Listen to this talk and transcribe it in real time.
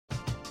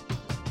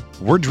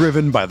We're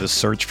driven by the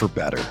search for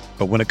better.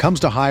 But when it comes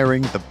to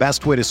hiring, the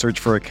best way to search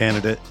for a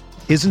candidate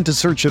isn't to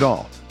search at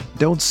all.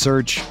 Don't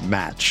search,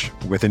 match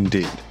with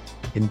Indeed.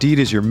 Indeed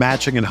is your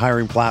matching and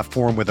hiring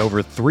platform with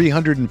over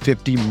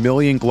 350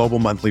 million global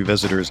monthly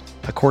visitors,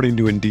 according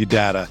to Indeed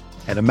data,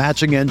 and a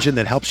matching engine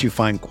that helps you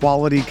find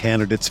quality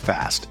candidates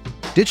fast.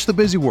 Ditch the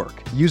busy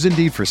work. Use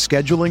Indeed for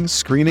scheduling,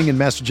 screening, and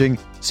messaging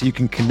so you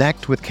can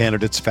connect with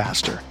candidates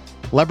faster.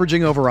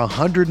 Leveraging over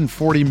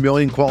 140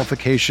 million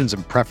qualifications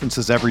and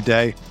preferences every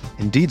day,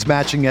 Indeed's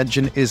matching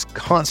engine is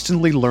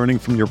constantly learning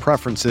from your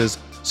preferences,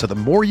 so the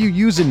more you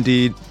use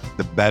Indeed,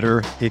 the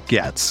better it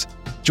gets.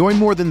 Join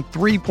more than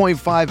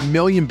 3.5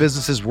 million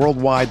businesses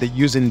worldwide that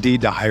use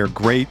Indeed to hire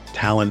great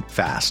talent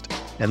fast.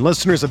 And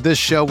listeners of this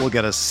show will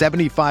get a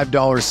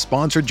 $75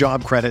 sponsored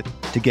job credit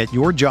to get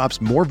your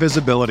jobs more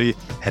visibility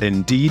at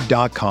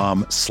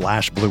Indeed.com/Blue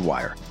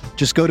Wire.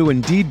 Just go to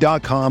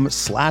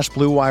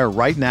Indeed.com/Blue Wire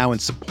right now and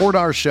support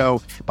our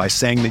show by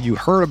saying that you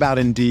heard about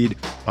Indeed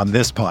on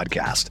this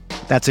podcast.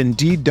 That's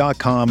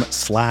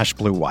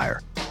Indeed.com/Blue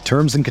Wire.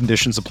 Terms and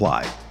conditions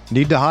apply.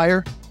 Need to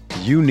hire?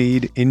 You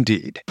need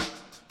Indeed.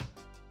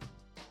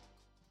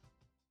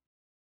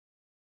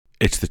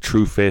 It's the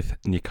True Faith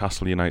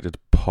Newcastle United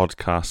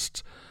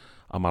podcast.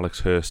 I'm Alex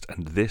Hurst,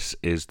 and this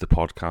is the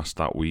podcast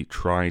that we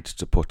tried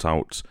to put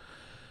out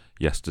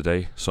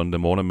yesterday, Sunday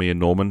morning. Me and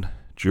Norman,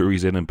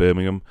 jury's in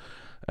Birmingham,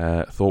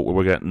 thought we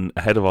were getting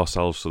ahead of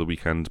ourselves for the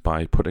weekend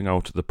by putting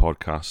out the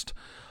podcast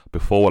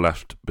before we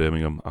left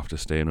Birmingham after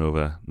staying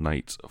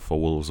overnight for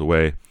Wolves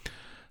away.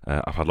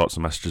 I've had lots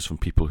of messages from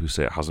people who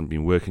say it hasn't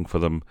been working for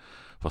them.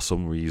 For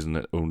some reason,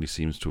 it only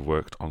seems to have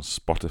worked on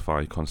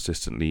Spotify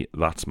consistently.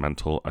 That's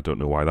mental. I don't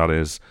know why that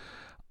is.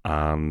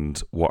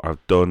 And what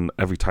I've done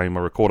every time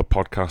I record a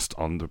podcast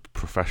on the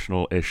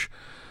professional-ish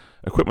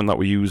equipment that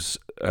we use,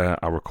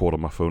 I record on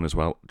my phone as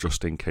well,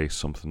 just in case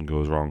something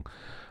goes wrong.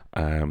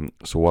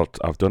 So what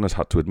I've done is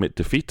had to admit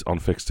defeat on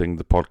fixing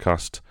the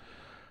podcast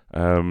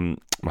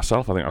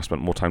myself. I think I've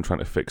spent more time trying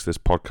to fix this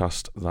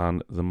podcast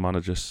than the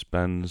manager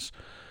spends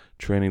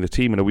training the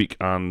team in a week,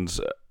 and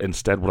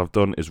instead what I've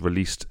done is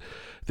released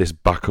this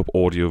backup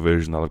audio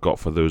version that I've got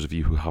for those of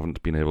you who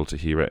haven't been able to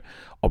hear it.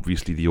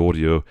 Obviously the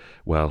audio,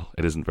 well,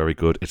 it isn't very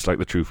good. It's like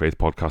the True Faith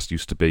podcast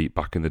used to be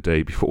back in the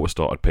day before we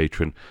started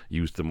Patreon,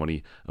 used the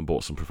money and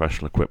bought some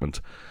professional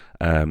equipment.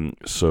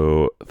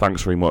 So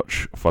thanks very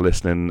much for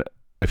listening.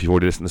 If you've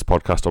already listened to this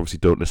podcast, obviously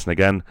don't listen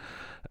again.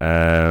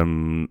 I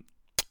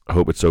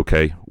hope it's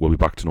okay. We'll be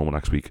back to normal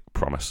next week,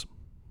 promise.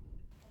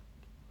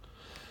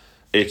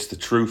 It's the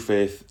True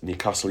Faith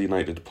Newcastle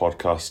United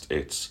podcast.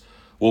 It's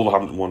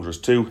Wolverhampton Wanderers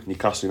 2,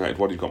 Newcastle United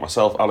 1. You've got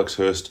myself, Alex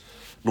Hurst,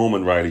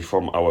 Norman Riley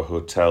from our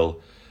hotel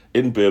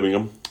in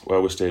Birmingham,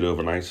 where we stayed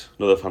overnight.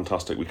 Another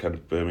fantastic weekend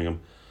in Birmingham,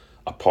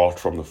 apart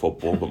from the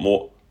football, but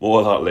more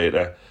of that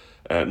later.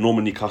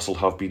 Norman, Newcastle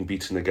have been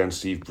beaten again.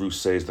 Steve Bruce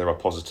says there are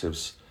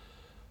positives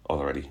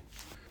already.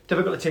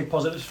 Difficult to take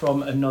positives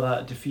from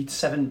another defeat.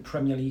 7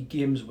 Premier League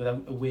games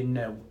without a win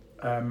now.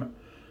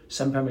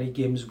 7 Premier League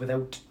games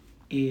without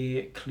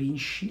a clean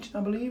sheet,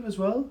 I believe, as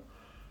well.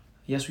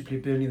 Yes, we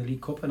played Burnley in the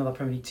League Cup, another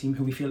Premier League team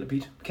who we failed to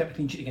beat. Kept a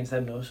clean sheet against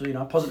them, though, so,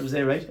 positives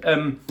there, right?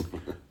 No,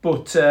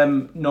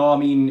 I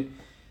mean,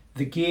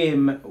 the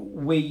game,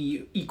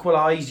 we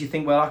equalised. You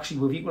think, well,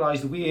 actually, we've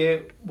equalised the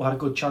way. We had a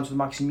good chance with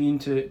Maximilian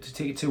to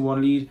take a 2-1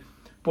 lead.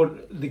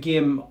 But the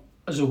game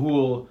as a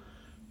whole,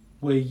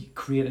 we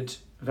created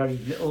very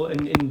little.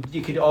 And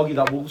you could argue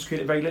that Wolves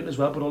created very little as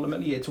well, but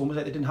ultimately it's almost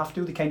like they didn't have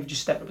to. They kind of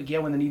just stepped up the gear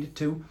when they needed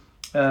to.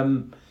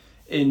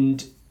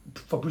 And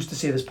for Bruce to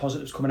say there's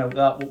positives coming out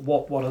of that,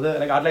 what are they?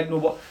 Like, I'd like to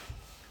know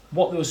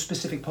what those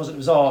specific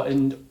positives are,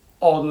 and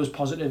are those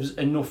positives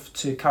enough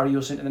to carry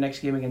us into the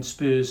next game against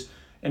Spurs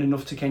and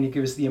enough to kind of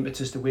give us the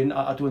impetus to win?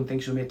 I don't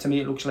think so, mate. To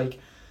me, it looks like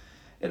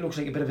a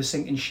bit of a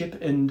sinking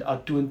ship, and I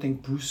don't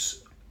think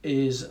Bruce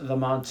is the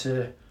man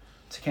to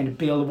kind of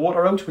bail the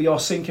water out. We are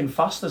sinking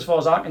fast as far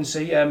as I can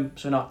see.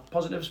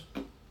 Positives.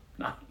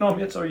 No,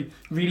 mate, sorry.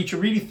 Really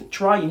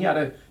trying,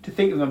 to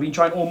think of them. I've been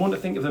trying all month to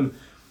think of them.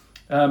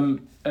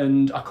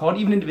 And I can't.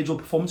 Even individual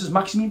performances.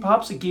 Maximilian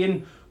perhaps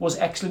again was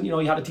excellent.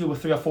 He had to deal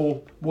with 3 or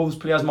 4 Wolves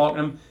players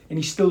marking him, and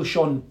he still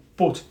shone.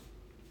 But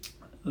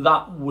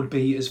that would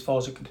be as far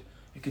as I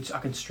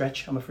could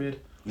stretch, I'm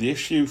afraid. The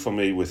issue for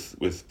me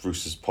with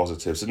Bruce's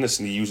positives, and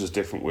listen, he uses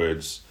different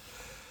words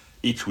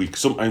each week.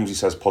 Sometimes he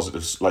says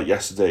positives, like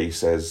yesterday he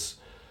says,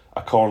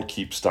 I can't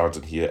keep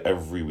standing here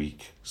every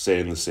week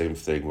saying the same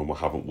thing when we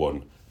haven't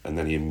won, and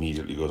then he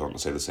immediately goes on to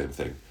say the same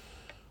thing,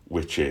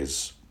 which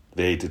is,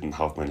 they didn't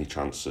have many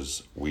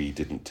chances, we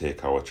didn't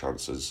take our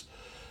chances.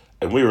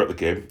 And we were at the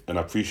game, and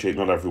I appreciate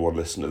not everyone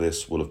listening to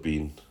this will have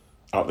been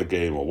at the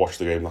game or watched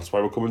the game. That's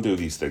why we come and do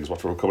these things.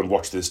 That's why we come and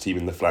watch this team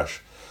in the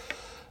flesh,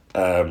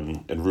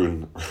 and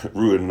ruin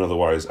an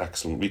otherwise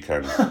excellent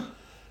weekend.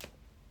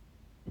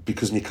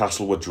 Because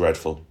Newcastle were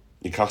dreadful.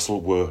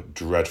 Newcastle were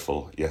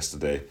dreadful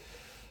yesterday.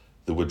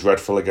 They were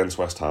dreadful against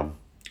West Ham.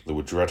 They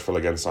were dreadful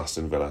against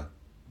Aston Villa.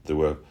 They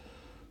were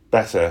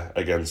better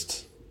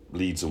against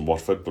Leeds and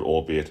Watford, but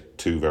albeit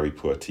 2 very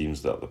poor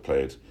teams that they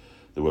played.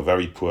 They were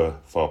very poor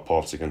for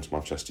parts against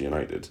Manchester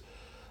United.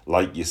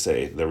 Like you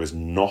say, there is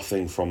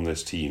nothing from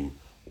this team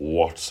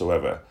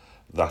whatsoever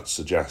that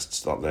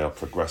suggests that they are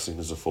progressing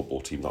as a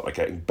football team, that they're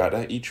getting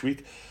better each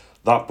week.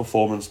 That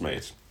performance,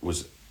 mate,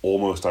 was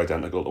almost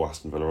identical to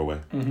Aston Villa away.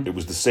 Mm-hmm. It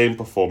was the same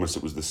performance,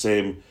 it was the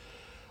same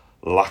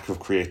lack of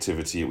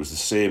creativity, it was the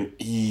same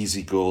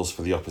easy goals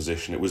for the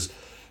opposition. And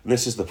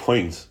this is the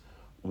point,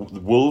 the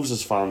Wolves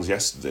as fans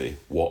yesterday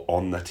were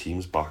on their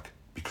team's back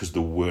because they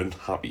weren't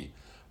happy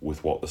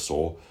with what they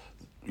saw.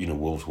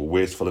 Wolves were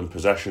wasteful in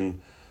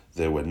possession,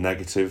 they were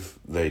negative,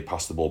 they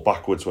passed the ball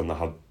backwards when they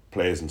had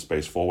players in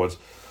space forwards.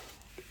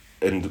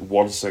 And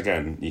once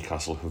again,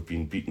 Newcastle have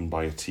been beaten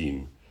by a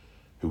team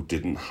who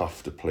didn't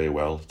have to play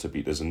well to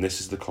beat us. And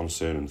this is the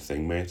concerning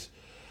thing, mate.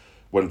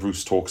 When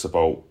Bruce talks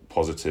about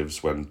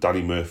positives, when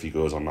Danny Murphy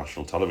goes on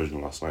national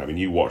television last night, I mean,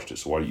 you watched it,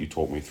 so why don't you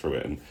talk me through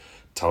it and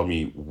tell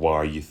me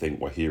why you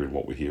think we're hearing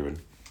what we're hearing?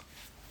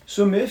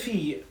 So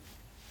Murphy,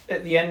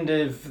 at the end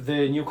of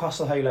the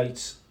Newcastle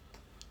highlights,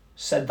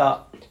 said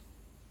that,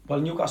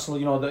 well, Newcastle,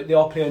 they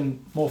are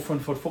playing more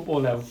front foot football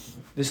now.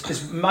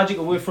 This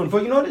magical word front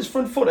foot, it's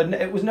front foot, and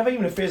it was never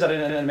even a phrase I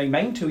had in my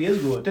mind 2 years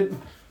ago. It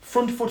didn't.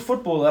 Front foot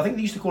football, I think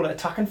they used to call it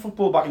attacking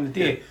football back in the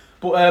day,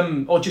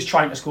 but or just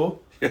trying to score.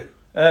 Yeah.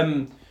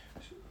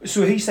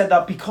 So he said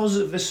that because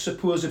of this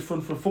supposed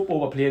front foot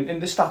football we're playing,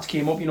 and the stats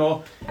came up,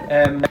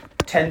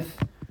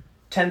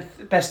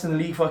 10th best in the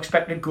league for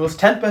expected goals,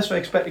 10th best for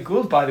expected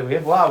goals, by the way,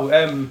 wow,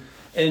 and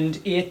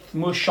 8th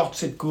most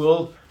shots at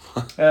goal.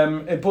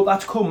 But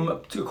that's come,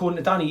 according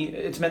to Danny,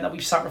 it's meant that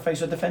we've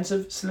sacrificed our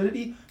defensive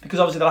solidity,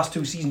 because obviously the last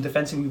 2 seasons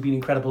defensively we've been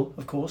incredible,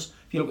 of course.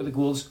 If you look at the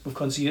goals we've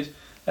conceded,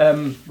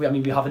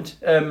 we haven't.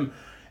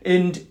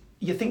 And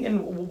you're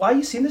thinking, why are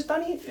you saying this,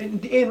 Danny?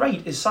 And Ian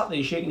Wright is sat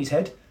there shaking his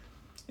head,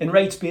 and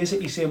Wright's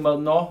basically saying, well,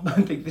 no,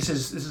 this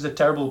is a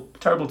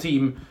terrible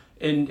team,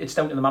 and it's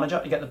down to the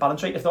manager to get the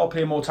balance right. If they're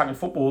playing more attacking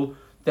football,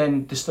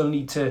 then they still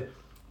need to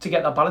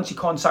get that balance. You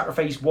can't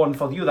sacrifice one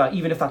for the other,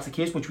 even if that's the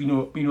case, which we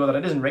know that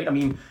it isn't, right? I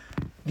mean,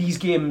 these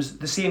games,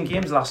 the same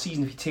games last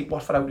season, if you take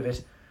Watford out of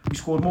it, we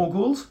scored more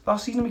goals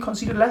last season, we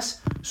conceded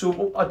less. So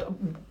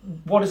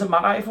what does it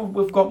matter if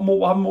we're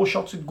having more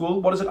shots at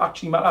goal? What does it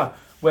actually matter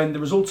when the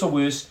results are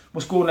worse,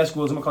 we're scoring less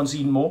goals and we're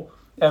conceding more?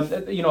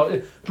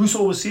 Bruce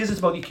always says it's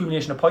about the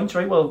accumulation of points,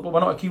 right? Well, we're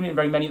not accumulating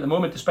very many at the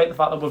moment, despite the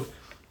fact that we've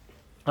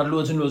had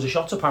loads and loads of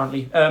shots,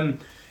 apparently. And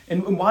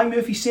why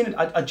Murphy's saying it,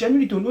 I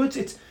genuinely don't know.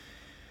 It's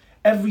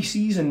every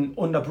season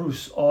under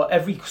Bruce, or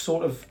every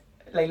sort of,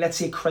 like, let's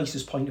say,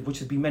 crisis point, of which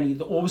there's been many,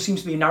 there always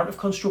seems to be a narrative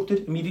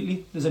constructed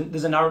immediately.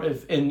 There's a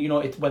narrative in,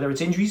 whether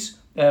it's injuries,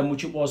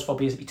 which it was for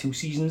basically 2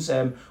 seasons.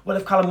 Well,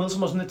 if Callum Wilson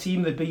was on the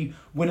team, they'd be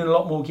winning a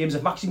lot more games.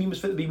 If Maxime was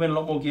fit, they'd be winning a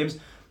lot more games.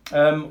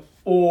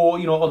 Or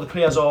the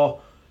players are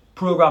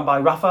programmed by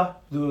Rafa.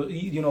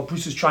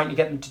 Bruce is trying to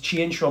get them to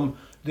change from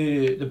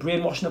the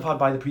brainwashing they've had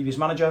by the previous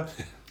manager.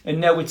 And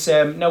now it's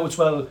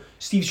well,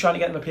 Steve's trying to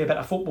get them to play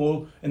better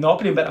football, and they're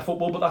playing better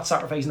football, but that's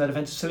sacrificing their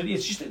defensive solidity.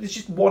 It's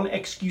just one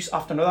excuse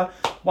after another.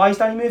 Why is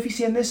Danny Murphy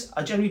saying this?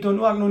 I genuinely don't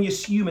know. I can only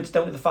assume it's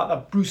down to the fact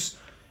that Bruce,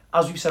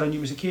 as we've said on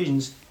numerous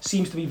occasions,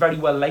 seems to be very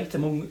well liked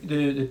among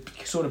the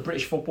sort of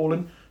British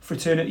footballing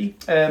fraternity.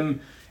 And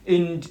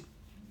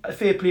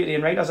fair play to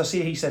Ian Wright, as I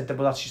say, he said that,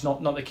 but that's just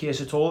not the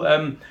case at all.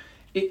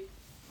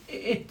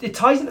 It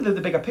ties into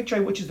the bigger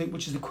picture, which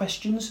is the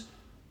questions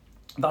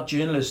that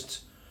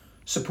journalists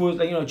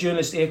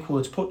journalists air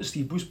quotes put to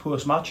Steve Bruce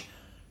post match.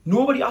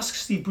 Nobody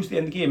asks Steve Bruce at the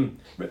end of the game,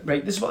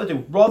 right? This is what they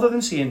do. Rather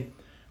than saying,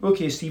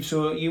 okay, Steve,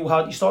 so you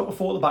start with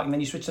 4 at the back and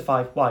then you switch to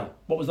 5. Why?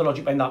 What was the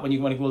logic behind that when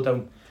you went a goal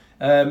down?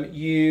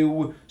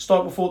 You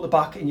start with 4 at the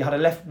back and you had a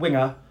left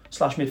winger /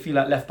 midfielder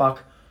at left back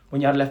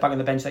when you had a left back on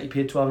the bench that you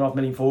paid $12.5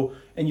 million for,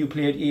 and you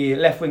played a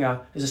left winger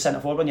as a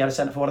centre forward when you had a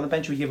centre forward on the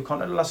bench who you gave a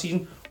contract last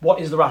season.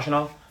 What is the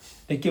rationale?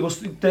 Give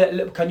us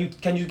can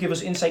you give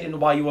us insight into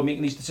why you were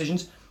making these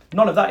decisions?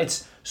 None of that.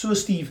 It's, so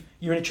Steve,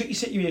 you're in a tricky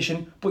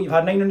situation, but you've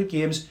had 900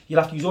 games, you'll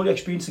have to use all your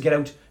experience to get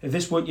out of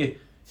this, won't you?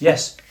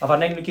 Yes, I've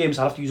had 900 games,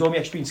 I'll have to use all my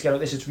experience to get out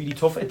of this, it's really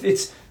tough.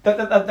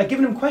 They're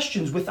giving him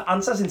questions with the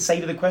answers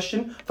inside of the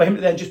question for him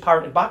to then just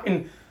parrot it back,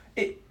 and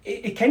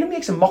it kind of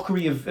makes a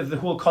mockery of the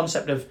whole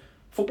concept of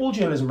football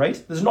journalism,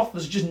 right? There's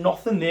just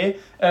nothing there.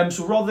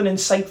 So rather than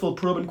insightful,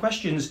 probing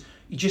questions,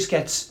 he just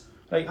gets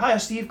like, "Hiya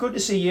Steve, good to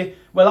see you.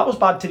 Well, that was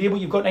bad today, but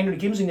you've got 900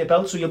 games in your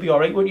belt, so you'll be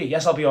alright, won't you?"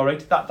 "Yes, I'll be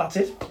alright." That's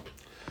it.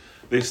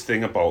 This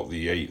thing about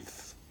the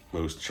 8th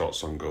most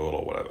shots on goal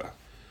or whatever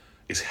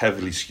is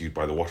heavily skewed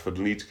by the Watford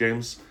and Leeds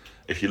games.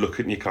 If you look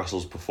at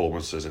Newcastle's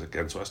performances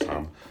against West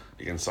Ham,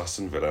 against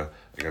Aston Villa,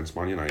 against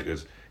Man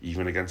United,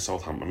 even against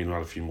Southampton, I mean, we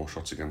had a few more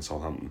shots against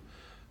Southampton,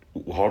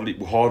 we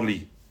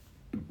hardly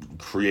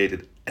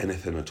created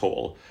anything at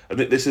all. And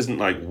this isn't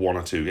like 1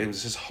 or 2 games,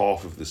 this is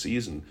half of the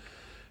season.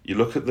 You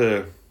look at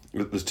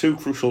there's 2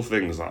 crucial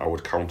things that I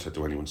would counter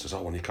to anyone who says,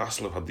 "Oh, well,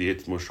 Newcastle have had the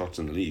 8th most shots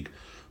in the league."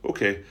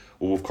 Okay,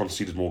 well, we've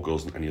conceded more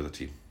goals than any other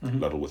team,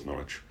 level with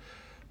Norwich.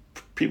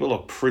 People are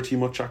pretty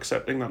much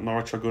accepting that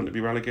Norwich are going to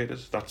be relegated.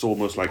 That's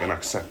almost like an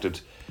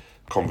accepted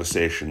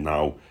conversation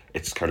now.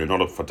 It's kind of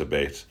not up for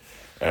debate.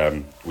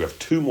 We have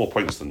 2 more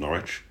points than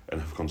Norwich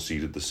and have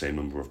conceded the same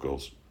number of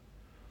goals.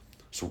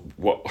 So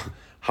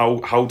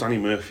how Danny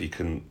Murphy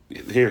can...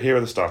 Here are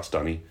the stats,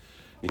 Danny.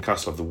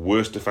 Newcastle have the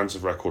worst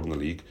defensive record in the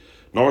league.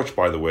 Norwich,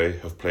 by the way,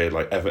 have played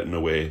like Everton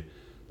away,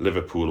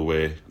 Liverpool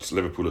away,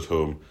 Liverpool at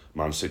home,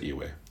 Man City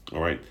away.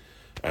 All right?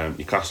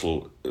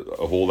 Newcastle,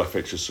 of all their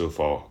fixtures so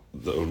far,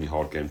 the only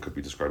hard game could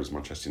be described as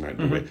Manchester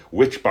United away,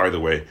 which, by the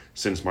way,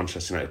 since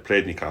Manchester United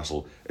played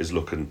Newcastle, is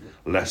looking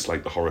less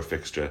like the horror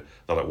fixture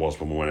that it was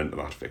when we went into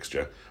that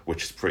fixture,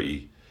 which is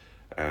pretty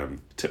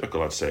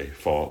typical, I'd say,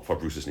 for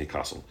Bruce's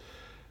Newcastle.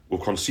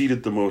 We've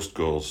conceded the most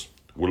goals.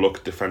 We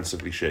look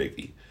defensively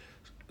shaky.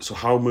 So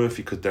how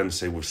Murphy could then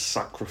say we've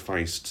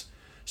sacrificed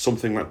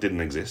something that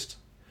didn't exist.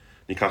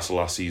 Newcastle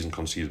last season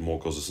conceded more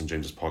goals at St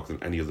James's Park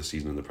than any other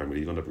season in the Premier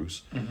League under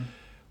Bruce.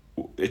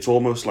 It's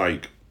almost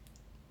like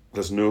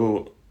there's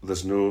no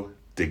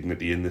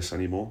dignity in this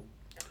anymore.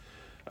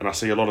 And I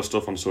see a lot of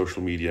stuff on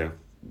social media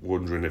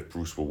wondering if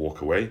Bruce will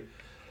walk away.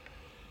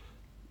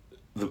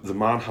 The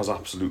man has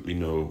absolutely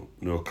no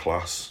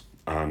class,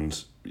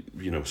 and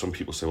you know, some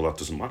people say, well, that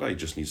doesn't matter, he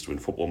just needs to win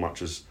football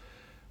matches.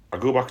 I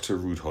go back to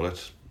Ruud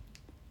Gullit,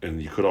 and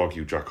you could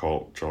argue Jack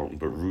Charlton,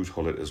 but Ruud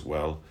Gullit as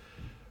well,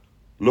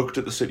 looked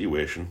at the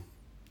situation,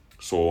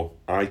 saw,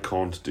 I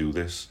can't do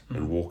this,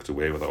 and walked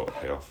away without a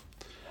payoff.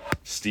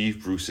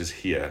 Steve Bruce is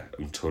here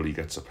until he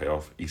gets a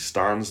payoff. He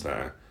stands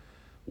there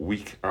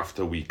week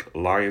after week,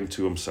 lying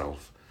to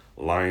himself,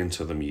 lying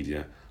to the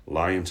media,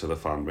 lying to the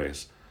fan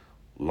base,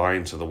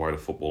 lying to the wider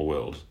football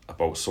world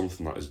about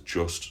something that is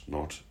just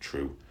not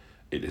true.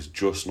 It is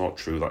just not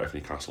true that if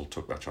Newcastle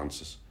took their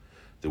chances,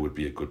 there would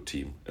be a good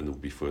team and there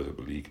would be further up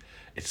the league.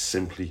 It's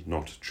simply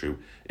not true.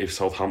 If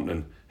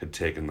Southampton had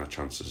taken their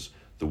chances,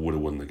 they would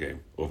have won the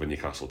game over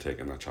Newcastle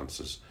taking their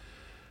chances.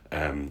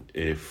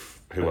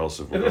 Who else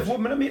have we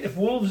got? If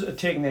Wolves had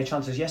taken their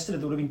chances yesterday,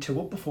 they would have been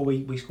 2-up before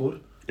we scored.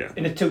 Yeah.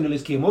 And a 2-0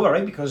 is game over,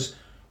 right? Because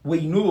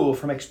we know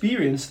from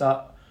experience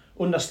that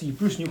under Steve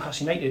Bruce,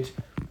 Newcastle United,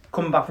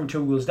 coming back from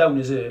 2 goals down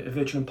is a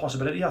virtual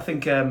impossibility. I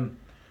think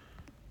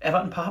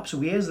Everton perhaps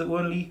away is the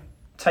only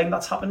time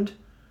that's happened.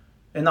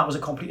 And that was a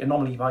complete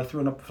anomaly by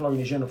throwing up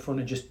Florian Lejeune up front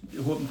and just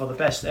hoping for the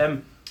best.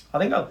 I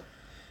think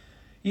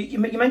you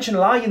mentioned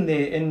lying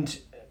there, and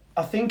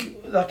I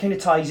think that kind of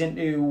ties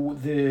into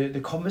the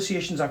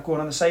conversations that go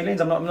on the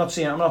sidelines. I'm not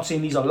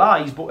saying these are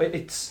lies, but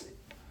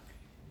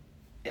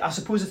I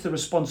suppose it's the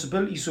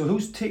responsibility. So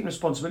who's taking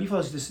responsibility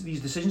for these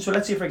decisions? So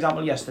let's say, for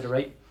example, yesterday,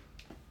 right,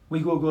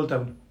 we go a goal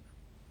down,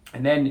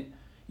 and then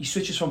he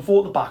switches from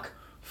 4 at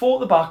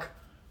the back.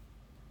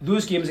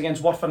 Those games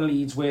against Watford and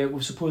Leeds, where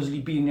we've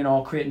supposedly been,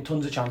 creating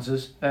tons of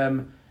chances,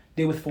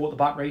 they with 4 at the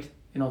back, right?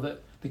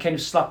 The kind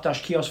of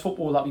slapdash chaos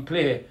football that we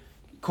play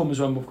comes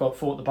when we've got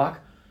 4 at the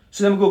back.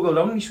 So then we go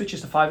down and he switches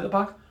to 5 at the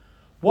back.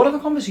 What are the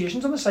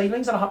conversations on the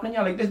sidelines that are happening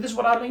here? Like this is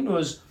what I'd like to know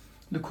is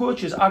the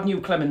coaches,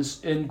 Agnew,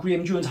 Clemens and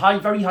Graham Jones,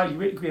 very highly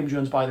rated Graham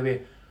Jones, by the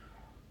way.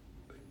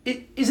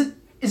 Is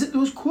it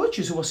those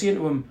coaches who are saying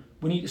to him,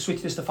 we need to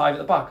switch this to 5 at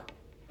the back,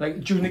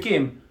 like during the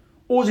game?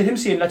 Or is it him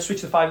saying, let's switch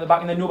to 5 at the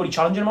back and then nobody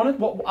challenging him on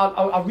it?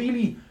 I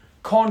really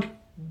can't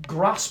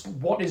grasp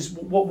what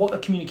the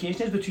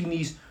communication is between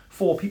these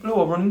 4 people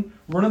who are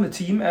running the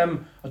team. I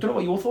don't know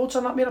what your thoughts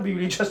on that, mate. I'd be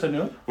really interested to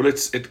know. Well,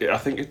 I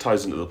think it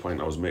ties into the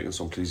point I was making,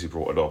 so I'm pleased you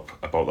brought it up,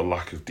 about the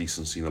lack of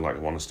decency and the lack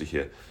of honesty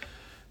here.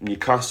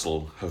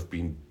 Newcastle have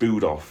been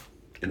booed off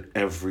in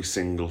every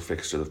single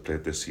fixture they've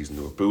played this season.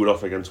 They were booed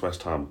off against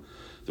West Ham.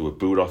 They were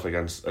booed off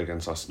against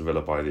Aston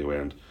Villa by the away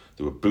end.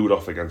 They were booed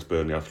off against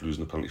Burnley after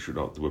losing the penalty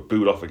shootout. They were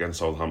booed off against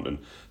Southampton.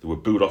 They were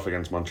booed off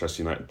against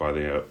Manchester United by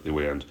the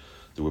away end.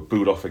 They were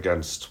booed off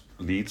against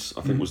Leeds,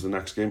 I think was the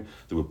next game.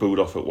 They were booed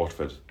off at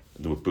Watford.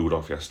 And they were booed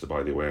off yesterday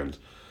by the away end.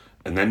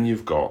 And then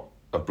you've got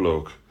a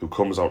bloke who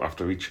comes out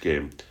after each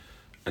game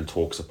and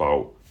talks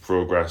about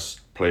progress,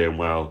 playing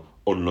well,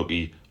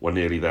 unlucky, we're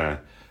nearly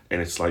there.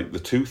 And it's like the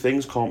two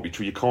things can't be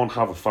true. You can't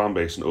have a fan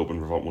base in open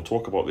revolt. We'll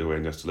talk about the away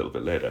end just a little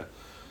bit later.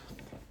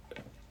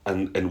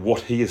 And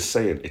what he is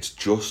saying, it's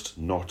just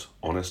not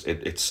honest.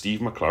 It's Steve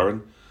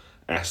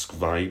McLaren-esque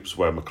vibes,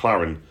 where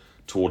McLaren,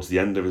 towards the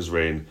end of his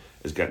reign,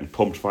 is getting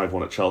pumped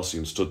 5-1 at Chelsea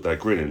and stood there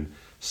grinning,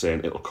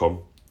 saying, it'll come,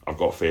 I've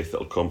got faith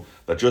it'll come.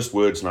 They're just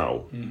words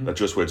now. Mm-hmm. They're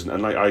just words.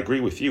 And I agree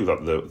with you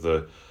that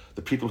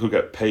the people who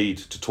get paid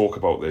to talk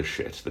about this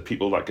shit, the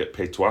people that get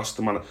paid to ask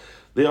the man,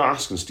 they are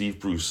asking Steve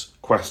Bruce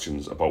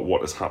questions about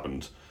what has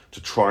happened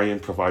to try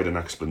and provide an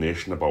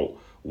explanation about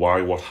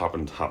why what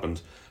happened.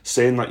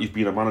 Saying that you've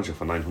been a manager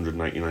for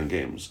 999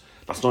 games,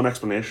 that's not an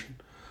explanation,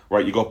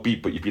 right? You got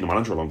beat, but you've been a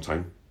manager a long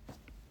time.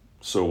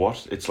 So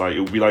what? It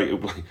would be like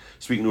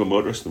speaking to a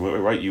motorist in the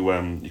motorway, right?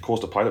 You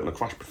caused a pilot in a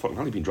crash, but fucking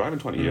hell, you've been driving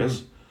 20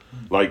 years.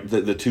 Like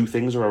the two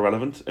things are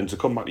irrelevant. And to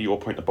come back to your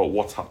point about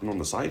what's happening on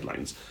the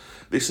sidelines,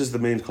 this is the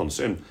main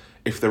concern.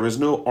 If there is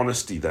no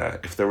honesty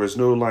there, if there is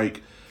no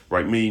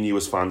right, me and you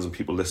as fans and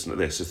people listen to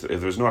this, if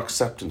there is no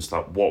acceptance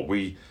that what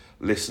we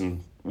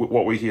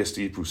hear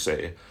Steve Bruce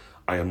say,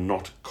 I am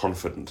not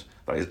confident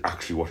that is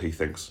actually what he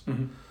thinks.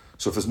 Mm-hmm.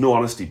 So if there's no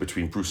honesty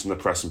between Bruce and the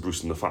press and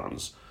Bruce and the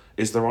fans,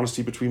 Is there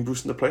honesty between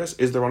Bruce and the players?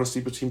 Is there honesty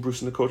between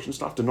Bruce and the coaching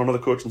staff? Do none of the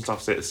coaching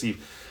staff say to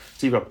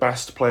Steve, our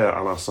best player,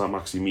 Alain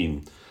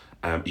Saint-Maximin,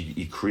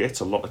 he creates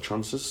a lot of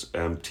chances.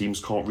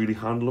 Teams can't really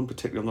handle him,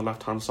 particularly on the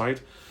left-hand side.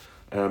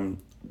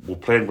 We're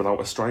playing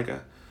without a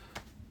striker.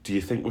 Do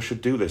you think we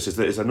should do this? Is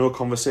there no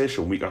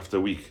conversation week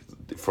after week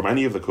from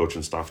any of the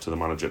coaching staff to the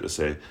manager to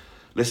say,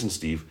 listen,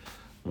 Steve,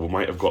 we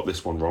might have got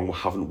this one wrong. We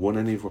haven't won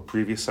any of our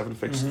previous 7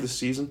 fixtures this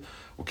season.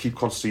 We'll keep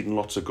conceding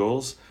lots of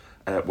goals.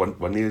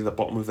 We're nearly the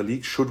bottom of the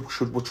league.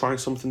 Should we try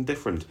something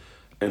different?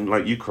 And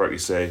like you correctly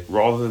say,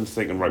 rather than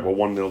thinking, right, we're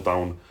 1-0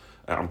 down,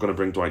 I'm going to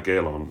bring Dwight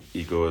Gale on,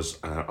 he goes,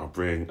 I'll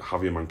bring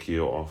Javier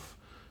Manquillo off,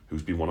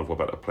 who's been one of our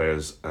better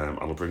players, and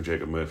I'll bring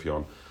Jacob Murphy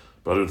on.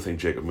 But I don't think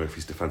Jacob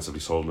Murphy's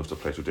defensively solid enough to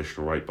play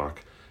traditional right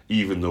back,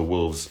 even though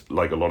Wolves,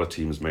 like a lot of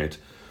teams, made,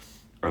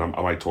 and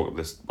I might talk about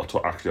this,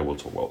 I will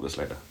talk about this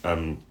later.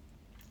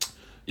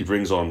 He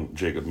brings on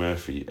Jacob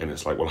Murphy, and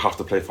it's like, well, I have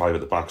to play 5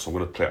 at the back, so I'm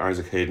going to play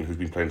Isaac Hayden, who's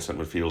been playing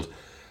centre midfield,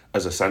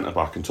 as a centre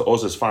back. And to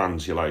us as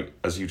fans, you're like,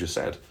 as you just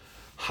said,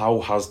 how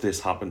has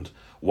this happened?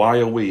 Why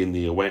are we in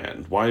the away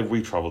end? Why have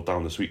we travelled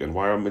down this weekend?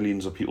 Why are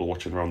millions of people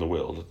watching around the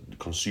world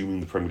consuming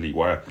the Premier League?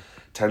 Why are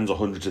tens or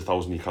hundreds of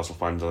thousands of Newcastle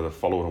fans that are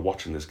following and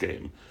watching this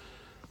game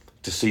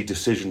to see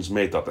decisions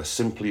made that there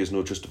simply is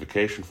no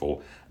justification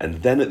for?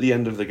 And then at the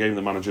end of the game,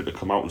 the manager to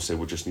come out and say,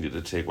 we just needed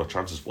to take our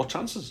chances. What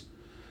chances?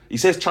 He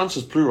says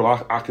chances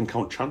plural. I can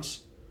count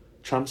chance.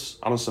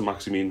 Alain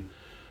Saint-Maximin,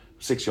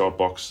 6-yard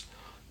box.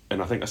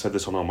 And I think I said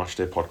this on our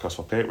Matchday podcast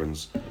for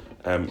patrons.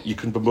 You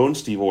can bemoan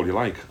Steve all you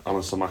like.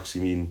 Alain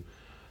Saint-Maximin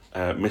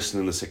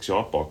missing in the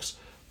 6-yard box.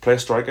 Play a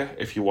striker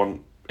if you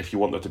want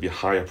there to be a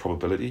higher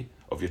probability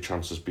of your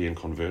chances being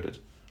converted.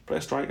 Play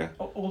a striker.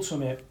 Also,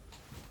 mate,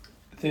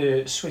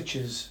 the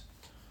switches,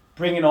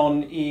 bringing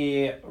on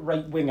a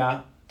right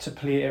winger to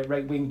play a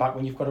right wing back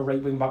when you've got a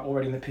right wing back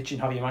already in the pitch in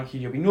Javier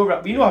Manquillo. We know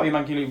Javier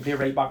Manquillo can play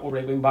right back or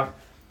right wing back.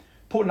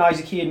 Putting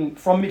Isaac Hayden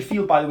from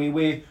midfield, by the way,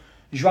 where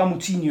João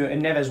Moutinho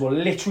and Neves were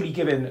literally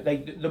given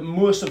like the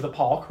most of the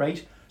park,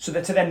 right? So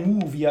that to then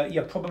move,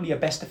 you're probably your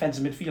best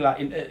defensive midfielder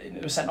in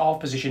a centre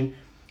half position.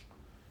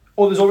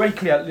 Oh, there's already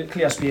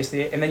clear space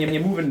there, and then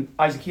you're moving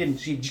Isaac Hayden,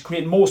 so you're just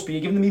creating more space,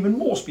 you're giving them even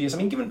more space. I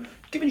mean,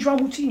 giving João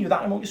Moutinho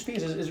that amount of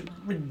space is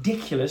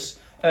ridiculous,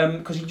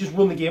 because he just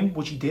won the game,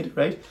 which he did,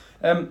 right?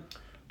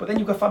 But then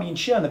you've got Fabian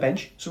Schär on the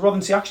bench. So rather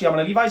than say, actually, I'm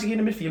going to leave Isaac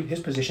Hayden in midfield, his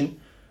position,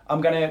 I'm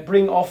going to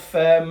bring off,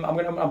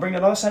 I'm bringing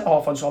another centre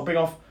half on. So I'll bring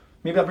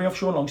off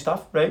Sean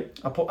Longstaff, right?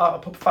 I'll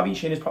put Fabian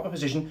Schär in his proper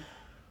position.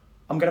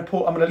 I'm going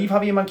to leave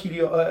Javier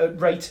Manquillo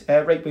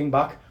right wing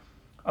back.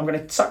 I'm going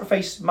to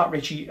sacrifice Matt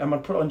Ritchie. I'm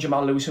going to put on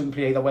Jamal Lewis, who can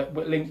play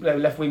either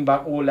left wing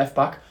back or left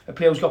back. A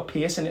player who's got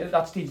pace, and at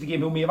that stage of the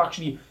game, who may have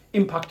actually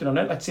impacted on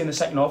it. Let's say in the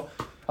second half.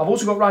 I've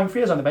also got Ryan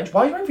Fraser on the bench.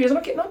 Why is Ryan Fraser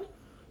not getting on?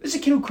 This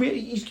is a kid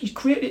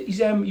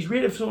who he's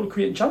rated for sort of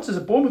creating chances.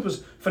 At Bournemouth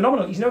was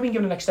phenomenal. He's never been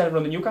given an extended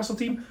run in the Newcastle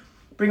team.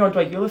 Bring on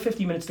Dwight Gale,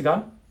 15 minutes to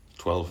go.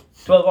 12.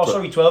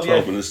 12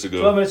 minutes to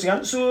go. 12 minutes to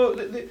go.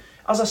 So,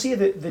 as I say,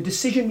 the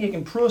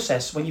decision-making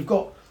process, when you've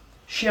got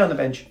Schär on the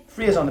bench,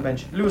 Fraser on the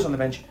bench, Lewis on the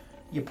bench,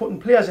 you're putting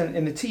players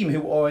in the team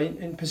who are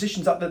in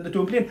positions that they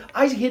don't play in.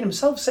 Isaac Hayden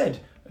himself said,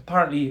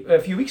 apparently, a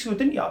few weeks ago,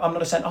 didn't he? I'm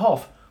not a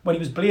centre-half, when he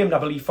was blamed, I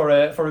believe, for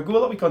a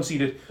goal that we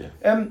conceded.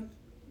 Yeah.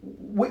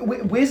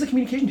 Where's the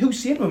communication? Who's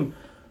saying to him,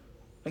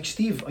 like,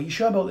 Steve, are you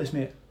sure about this,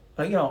 mate?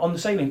 Like, on the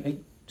sideline, like,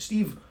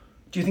 Steve,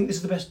 do you think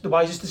this is the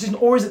wisest decision?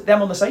 Or is it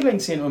them on the sideline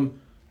saying to him,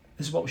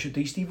 this is what we should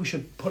do, Steve, we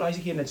should put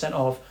Isaac Hayden at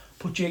centre-half,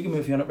 put Jacob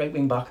Murphy on at right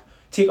wing-back,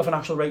 take off an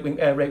actual right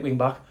wing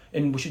back,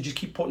 and we should just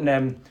keep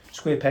putting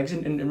square pegs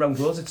in round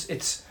goals.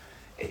 It's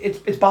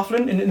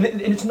baffling, and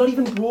it's not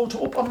even brought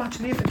up on Match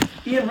Day.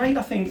 Ian Wright,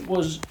 I think,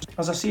 was,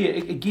 as I say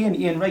again,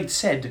 Ian Wright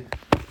said,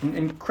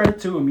 and credit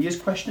to him, he is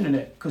questioning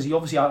it, because he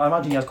obviously, I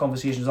imagine he has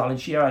conversations with Alan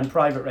Shearer in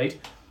private, right?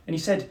 And he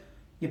said,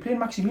 you're playing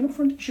Maximin up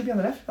front, he should be on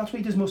the left, that's where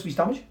he does most of his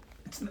damage.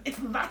 It's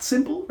that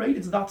simple, right?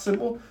 It's that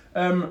simple.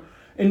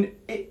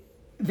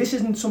 This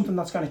isn't something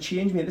that's going to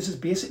change, mate. This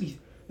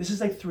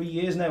is like 3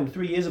 years now.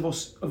 3 years of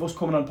us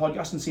coming on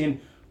podcast and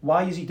saying,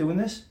 why is he doing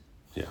this?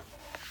 Yeah.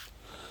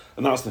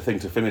 And that's the thing,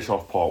 to finish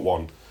off part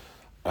one.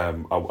 I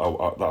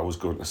was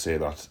going to say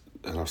that,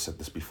 and I've said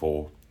this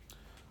before.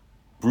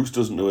 Bruce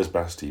doesn't know his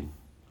best team,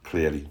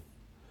 clearly.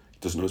 He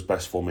doesn't know his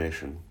best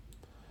formation.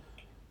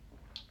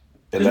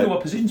 Doesn't know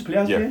what positions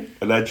players play.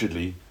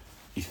 Allegedly,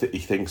 he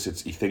thinks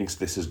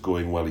this is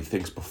going well. He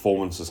thinks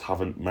performances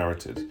haven't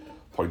merited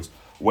points.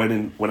 When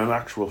in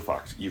actual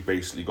fact, you've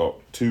basically got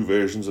two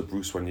versions of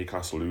Bruce when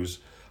Newcastle lose.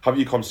 Have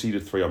you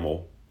conceded 3 or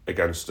more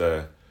against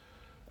a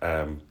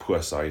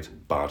poor side?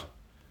 Bad.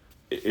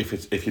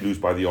 If you lose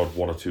by the odd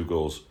 1 or 2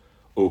 goals,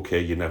 okay,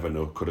 you never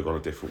know, could have gone a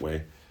different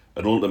way.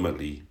 And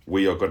ultimately,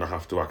 we are going to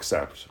have to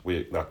accept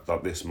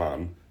that this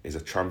man is a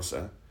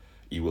chancer.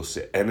 He will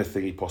say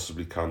anything he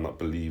possibly can that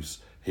believes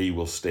he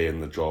will stay in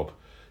the job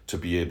to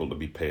be able to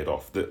be paid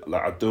off.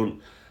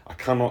 I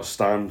cannot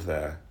stand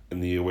there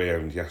in the away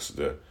end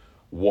yesterday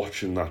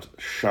watching that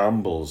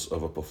shambles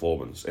of a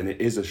performance, and it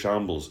is a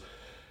shambles,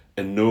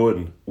 and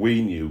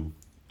we knew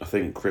I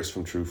think Chris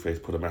from True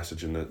Faith put a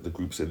message in the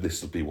group, said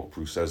this will be what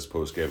Bruce says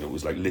post-game, and it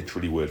was like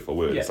literally word for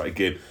word. It's like a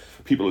game,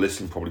 people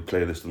listening probably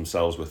play this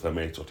themselves with their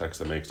mates or text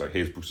their mates, like,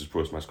 here's Bruce's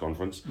post-match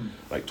conference,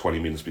 like 20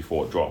 minutes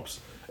before it drops,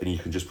 and you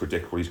can just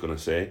predict what he's going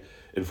to say.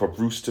 And for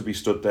Bruce to be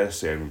stood there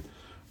saying,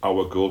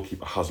 our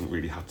goalkeeper hasn't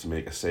really had to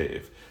make a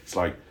save, it's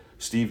like,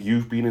 Steve,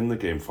 you've been in the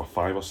game for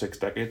 5 or 6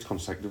 decades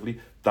consecutively.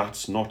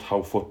 That's not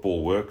how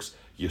football works.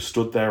 You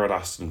stood there at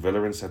Aston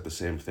Villa and said the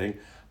same thing.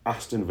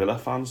 Aston Villa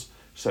fans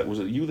said, was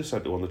it you that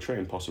said it on the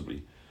train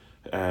possibly,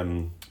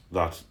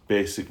 that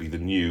basically they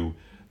knew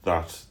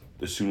that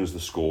as soon as they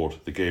scored,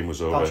 the game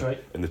was over. That's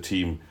right. And the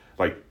team,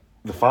 like,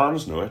 the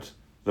fans know it,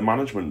 the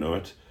management know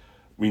it.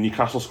 I mean,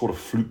 Newcastle scored a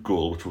fluke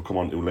goal, which we'll come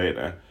on to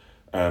later.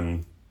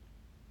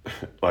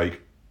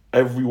 Like,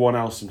 everyone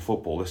else in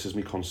football, this is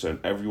me concerned,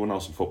 everyone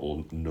else in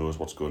football knows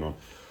what's going on.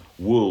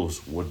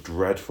 Wolves were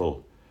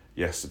dreadful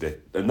yesterday.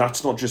 And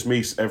that's not just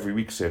me every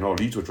week saying, oh,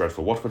 Leeds were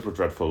dreadful, Watford were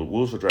dreadful,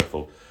 Wolves were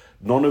dreadful.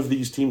 None of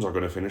these teams are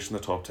going to finish in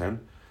the top 10.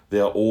 They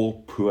are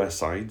all poor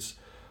sides.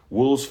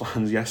 Wolves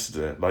fans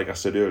yesterday, like I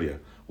said earlier,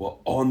 were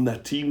on their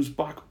team's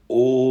back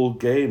all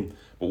game.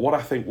 But what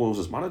I think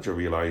Wolves' manager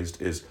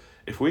realised is,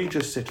 if we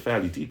just sit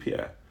fairly deep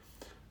here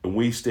and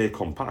we stay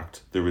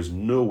compact, there is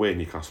no way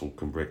Newcastle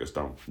can break us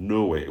down.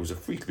 No way. It was a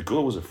freak. The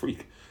goal was a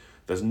freak.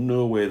 There's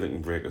no way they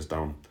can break us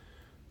down.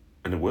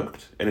 And it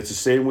worked. And it's the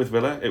same with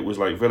Villa. It was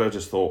like Villa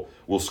just thought,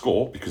 we'll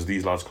score because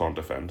these lads can't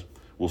defend.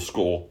 We'll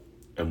score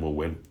and we'll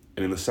win.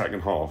 And in the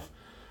second half,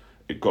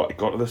 it got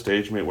to the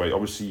stage, mate, where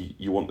obviously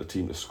you want the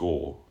team to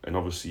score, and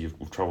obviously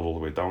we've travelled all the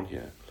way down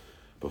here.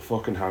 But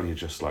fucking hell, you're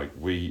just like,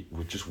 we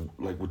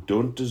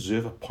don't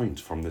deserve a point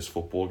from this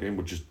football game.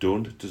 We just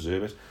don't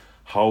deserve it.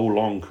 How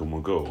long can we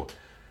go?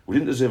 We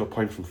didn't deserve a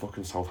point from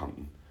fucking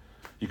Southampton.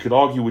 You could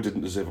argue we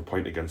didn't deserve a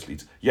point against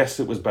Leeds. Yes,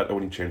 it was better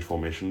when he changed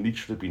formation. Leeds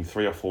should have been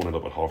 3 or 4-0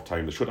 up at half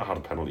time. They should have had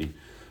a penalty.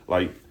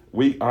 Like,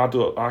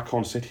 I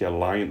can't sit here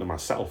lying to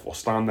myself, or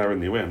stand there in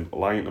the wind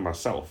lying to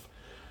myself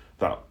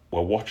that we're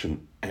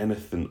watching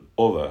anything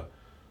other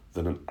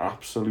than an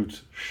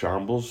absolute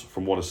shambles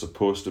from what is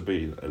supposed to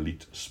be an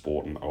elite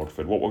sporting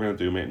outfit. What we're going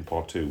to do, mate, in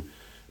part 2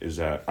 is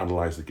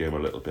analyse the game a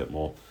little bit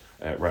more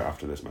right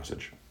after this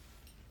message.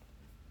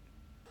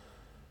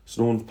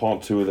 So in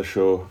part 2 of the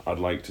show, I'd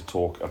like to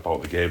talk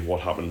about the game,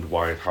 what happened,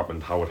 why it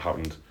happened, how it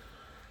happened.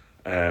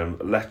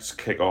 Let's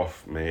kick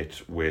off,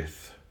 mate,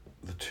 with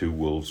the 2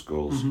 Wolves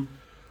goals. A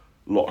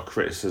lot of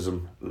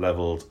criticism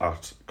levelled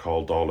at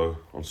Carl Darlow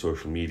on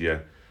social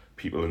media.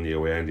 People in the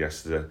away end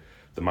yesterday,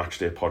 the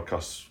Matchday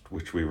podcast,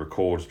 which we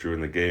record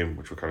during the game,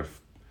 which we kind of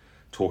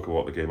talk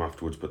about the game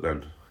afterwards, but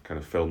then kind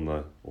of film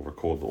or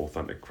record the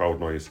authentic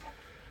crowd noise.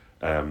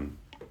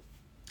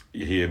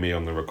 You hear me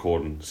on the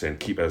recording saying,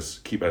 keepers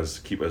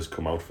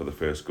come out for the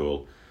first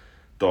goal.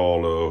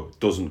 Darlow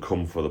doesn't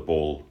come for the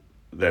ball.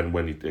 Then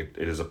when it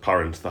is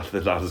apparent that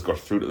the lad has got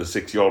through to the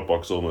 6-yard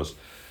box almost,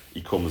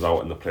 he comes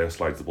out and the player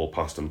slides the ball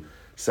past him.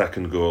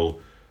 Second goal,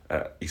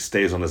 he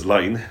stays on his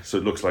line, so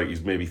it looks like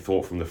he's maybe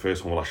thought from the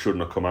first one, well, I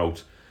shouldn't have come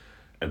out.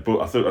 And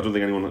I don't think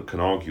anyone can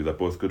argue they're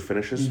both good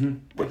finishes,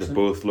 but they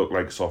both look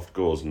like soft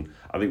goals. And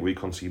I think we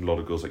concede a lot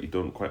of goals that you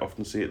don't quite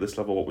often see at this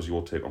level. What was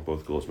your take on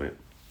both goals, mate?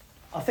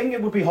 I think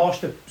it would be harsh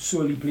to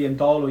solely blame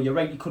Darlow. You're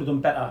right, he could have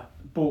done better,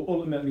 but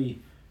ultimately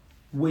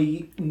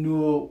we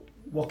know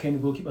what kind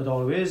of goalkeeper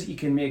Darlow is. He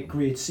can make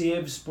great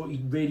saves, but he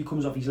really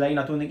comes off his line.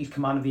 I don't think his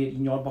command of the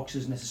 18-yard box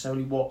is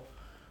necessarily what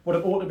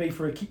it ought to be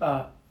for a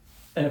keeper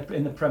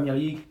in the Premier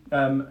League.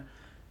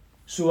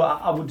 So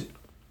I would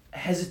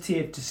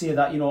hesitate to say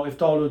that, if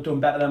Darlow had done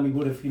better, then we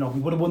would have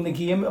won the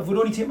game. If we'd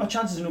only taken our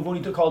chances and we've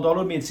only called Darlow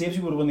and made saves,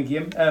 we would have won the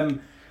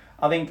game.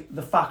 I think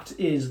the fact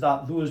is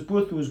that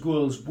both those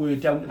goals were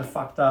down to the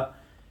fact that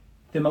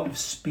the amount of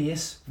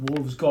space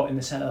Wolves got in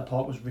the centre of the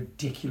park was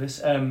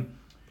ridiculous.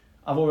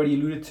 I've already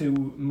alluded to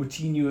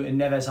Moutinho and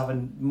Neves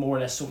having more or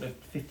less sort of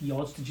 50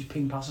 yards to just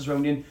ping passes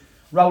round in.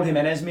 Raul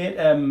Jimenez, mate,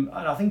 and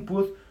I think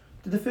both.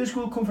 Did the first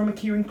goal come from a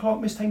Kieran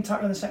Clark missed time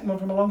tackle and the second one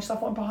from a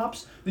Longstaff one,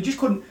 perhaps? They just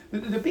couldn't.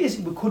 They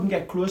basically couldn't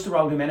get close to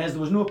Raul Jimenez.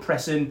 There was no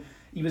pressing.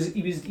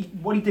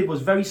 What he did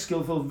was very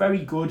skillful, very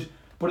good,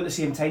 but at the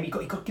same time he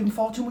got given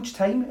far too much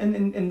time,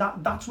 and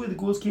that's where the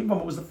goals came from.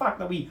 It was the fact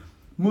that we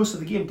most of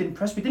the game didn't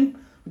press. We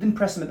didn't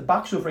press them at the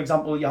back. So, for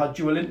example, you had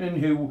Joe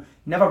Linton, who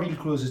never really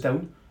closes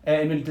down,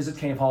 and when he does it,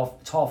 kind of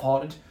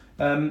half-hearted.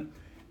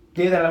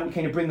 They're then allowed to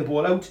kind of bring the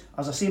ball out.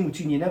 As I say,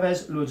 Moutinho,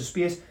 Neves, loads of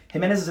space.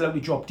 Jimenez is allowed to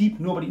drop deep.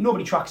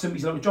 Nobody tracks him.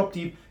 He's allowed to drop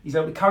deep. He's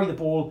allowed to carry the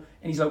ball,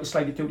 and he's allowed to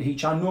slide it through to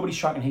Hee-Chan. Nobody's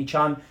tracking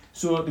Hee-Chan.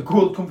 So the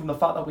goal come from the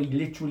fact that we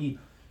literally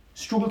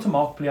struggle to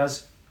mark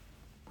players.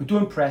 We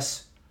don't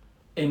press,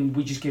 and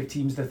we just give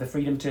teams the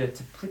freedom to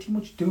pretty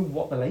much do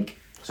what they like.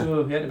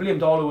 So yeah, to blame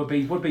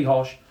Darlow would be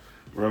harsh.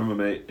 Remember,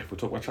 mate, if we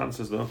took our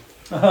chances though,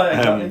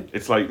 exactly.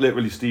 It's like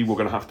literally, Steve, we're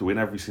going to have to win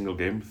every single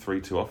game,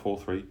 3-2 or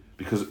 4-3,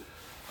 because.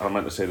 I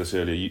meant to say this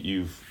earlier,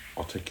 you've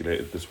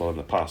articulated this well in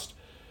the past.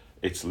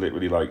 It's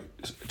literally like,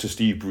 to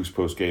Steve Bruce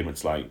post-game,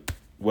 it's like,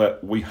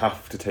 we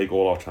have to take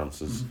all our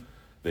chances.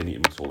 They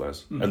need to miss all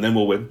theirs. And then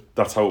we'll win.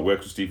 That's how it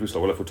works with Steve Bruce.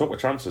 Like, well, if we took our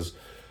chances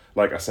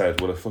like I said,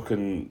 well, if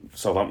fucking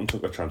Southampton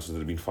took their chances,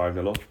 it'd have been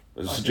 5-0 up.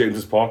 It's St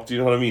James's Park. Do you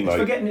know what I mean?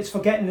 It's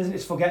forgetting, isn't it?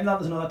 It's forgetting that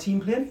there's another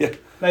team playing. Yeah.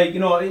 Like,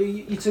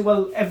 you'd say,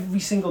 well, every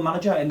single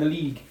manager in the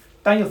league,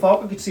 Daniel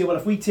Farke could say, well,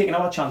 if we'd taken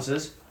our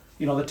chances,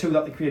 the 2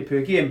 that they create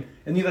per game,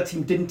 and the other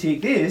team didn't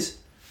take theirs,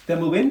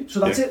 then we'll win. So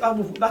that's it.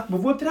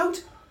 We've worked it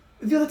out.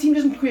 If the other team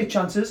doesn't create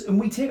chances and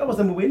we take ours,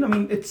 then we win. I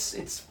mean,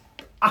 it's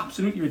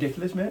absolutely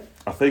ridiculous, mate.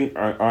 I think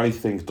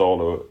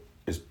Darlow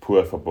is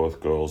poor for both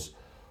goals,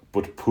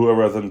 but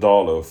poorer than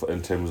Darlow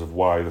in terms of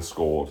why they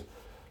scored.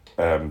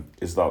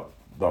 Is that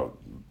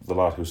the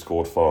lad who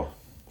scored for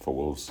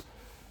Wolves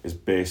is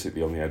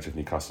basically on the edge of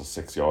Newcastle's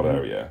 6-yard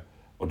area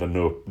under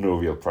no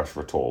real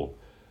pressure at all.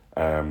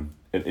 And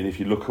if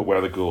you look at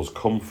where the goals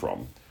come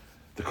from,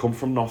 they come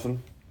from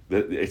nothing.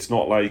 It's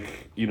not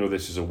like,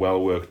 this is a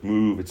well-worked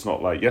move. It's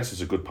not like, yes,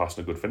 it's a good pass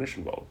and a good finish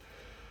involved.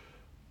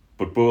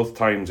 But both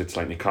times it's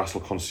like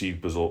Newcastle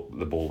concede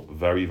the ball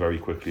very, very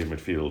quickly in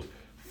midfield.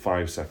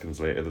 5 seconds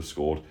later they've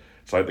scored.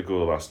 It's like the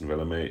goal of Aston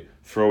Villa, mate.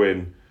 Throw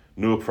in,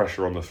 no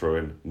pressure on the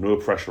throw-in, no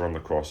pressure on the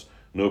cross,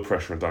 no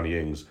pressure on Danny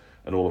Ings,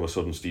 and all of a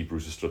sudden Steve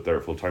Bruce has stood there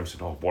at full time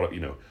saying, oh, what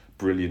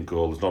brilliant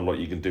goal. There's not a lot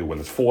you can do. When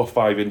there's 4 or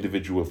 5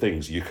 individual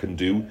things you can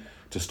do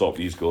to stop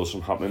these goals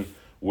from happening,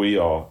 we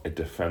are a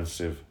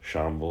defensive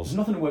shambles. There's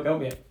nothing to work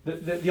out, mate.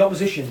 The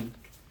opposition,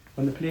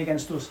 when they play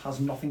against us, has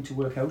nothing to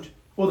work out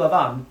other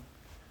than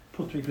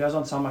put 3 players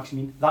on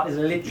Saint-Maximin. That is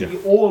literally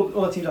all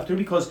other teams have to do,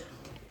 because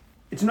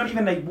it's not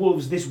even like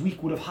Wolves this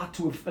week would have had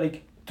to have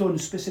done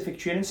specific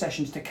training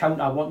sessions to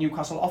counter what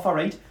Newcastle offer,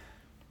 right?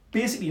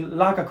 Basically,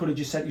 Lager could have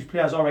just said to his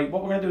players, all right,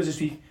 what we're going to do is this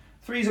week,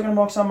 3s are going to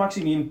mark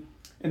Saint-Maximin,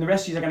 and the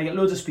rest of you are going to get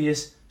loads of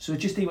space. So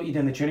just do what you do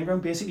in the training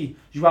ground, basically.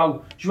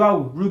 Joao,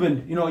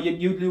 Ruben, you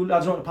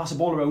lads don't want to pass the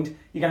ball around.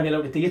 You're going to be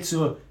allowed to do it.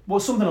 So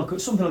something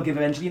will give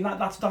eventually, and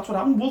that's what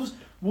happened.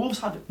 Wolves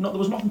had there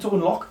was nothing to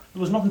unlock.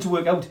 There was nothing to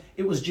work out.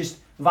 It was just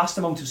vast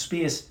amount of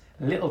space,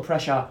 little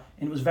pressure,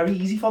 and it was very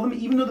easy for them.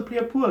 Even though they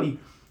played poorly,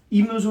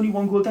 even though there was only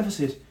 1 goal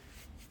deficit,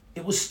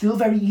 it was still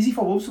very easy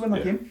for Wolves to win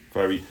that game.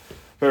 Very,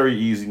 very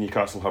easy.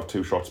 Newcastle have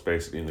 2 shots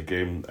basically in the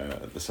game.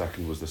 The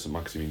second was the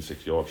Saint-Maximin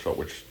 6-yard shot,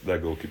 which their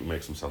goalkeeper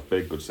makes himself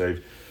big, good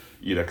save.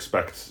 You'd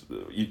expect,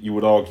 you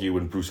would argue,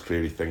 and Bruce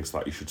clearly thinks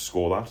that he should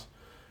score that.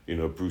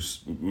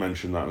 Bruce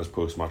mentioned that in his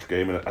post-match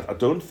game, and I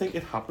don't think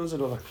it happens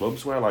at other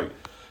clubs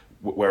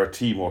where a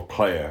team or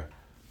player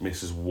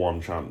misses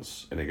 1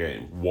 chance in a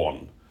game,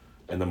 1,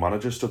 and the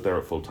manager stood there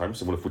at full time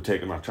saying, well, if we'd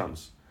taken that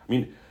chance. I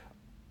mean,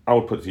 I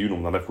would put it to you,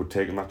 that if we'd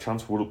taken that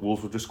chance,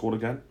 Wolves would just score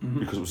again,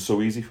 because it was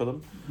so easy for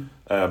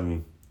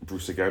them.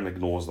 Bruce again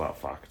ignores that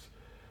fact.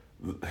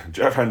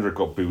 Jeff Hendrick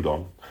got booed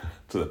on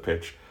to the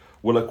pitch.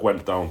 Willock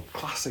went down,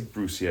 classic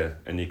Bruce here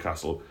in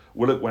Newcastle.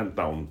 Willock went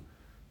down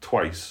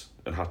twice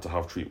and had to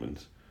have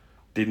treatment.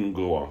 Didn't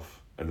go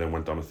off, and then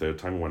went down a 3rd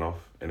time and went off.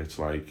 And it's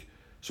like,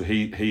 so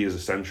he has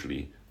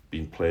essentially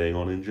been playing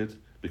on injured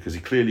because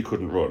he clearly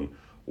couldn't run.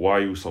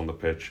 Why he was on the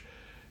pitch?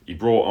 He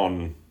brought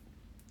on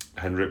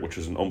Hendrick, which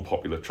was an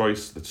unpopular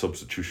choice. The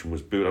substitution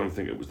was booed. I don't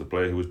think it was the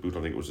player who was booed.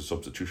 I think it was the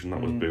substitution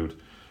that was booed.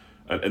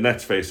 And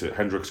let's face it,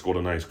 Hendrick scored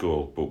a nice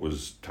goal, but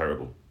was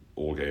terrible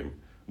all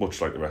game, much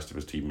like the rest of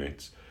his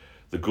teammates.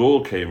 The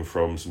goal came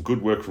from some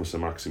good work from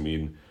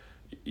Saint-Maximin,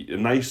 a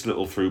nice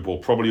little through ball,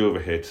 probably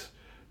overhit.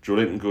 Joe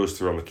Linton goes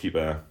through on the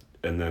keeper,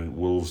 and then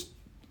Wolves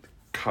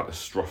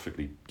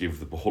catastrophically give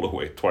the ball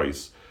away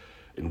twice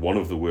in one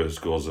of the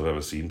worst goals I've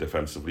ever seen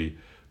defensively.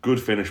 Good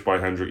finish by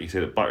Hendrick. He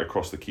hit it back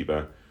across the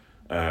keeper.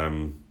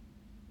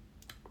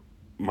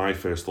 My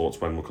first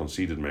thoughts when we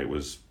conceded, mate,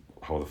 was,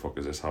 how the fuck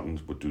has this happened?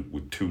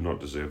 Would 2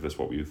 not deserve this?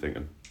 What were you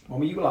thinking?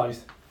 When we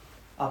equalised,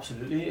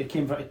 absolutely. It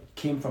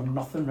came from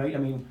nothing, right? I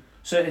mean,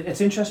 so it's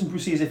interesting,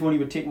 Brucey, as if only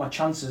would take my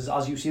chances.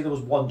 As you say, there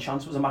was 1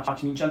 chance. It was a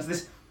match-winning chance.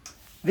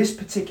 This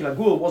particular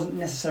goal wasn't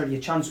necessarily a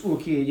chance.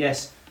 Okay,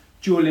 yes,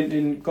 Joe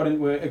Linton got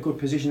into a good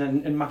position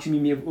and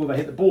Maximin may have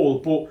overhit the ball,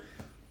 but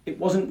it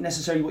wasn't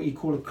necessarily what you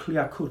call a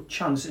clear-cut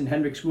chance. In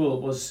Hendrick's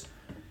goal was,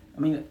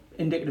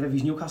 indicative of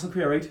his Newcastle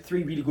career, right?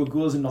 3 really good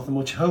goals and nothing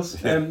much else.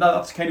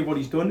 That's kind of what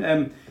he's done.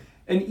 And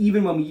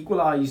even when we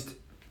equalised,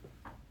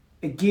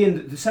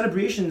 again, the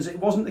celebrations, it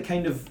wasn't the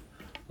kind of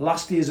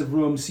last days of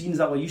Rome scenes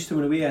that we're used to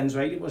in away ends,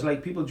 right? It was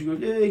like people go,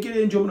 yeah, get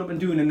in, jumping up and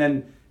doing, and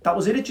then that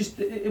was it.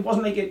 It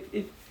wasn't like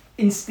it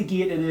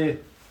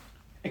instigated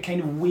a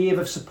kind of wave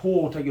of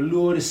support, like a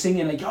load of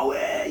singing, like, oh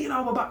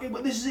yeah, we're back,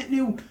 but this is it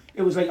new.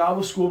 It was like,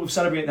 we'll score, we'll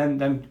celebrate,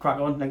 then crack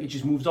on, like it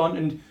just moved on,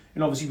 and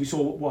obviously we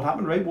saw what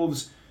happened, right?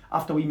 Wolves,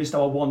 after we missed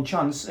our 1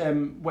 chance,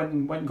 went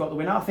and got the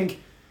winner. I think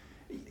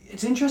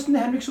it's interesting, the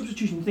Hendrick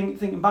substitution,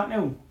 thinking back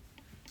now.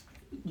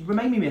 You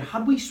remind me, mate,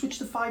 had we switched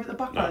to 5 at the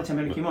back by the time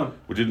Hendrick came on?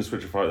 We didn't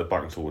switch to 5 at the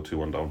back until we're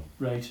 2-1 down.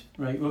 Right,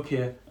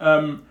 okay.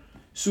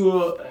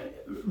 So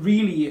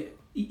really,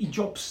 he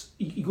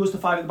goes to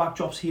 5 at the back,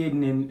 drops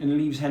Hayden in, and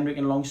leaves Hendrick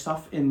and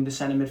Longstaff in the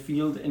centre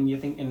midfield.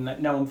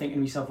 And now I'm thinking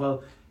to myself,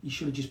 well, he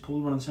should have just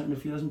pulled one of the centre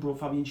midfielders and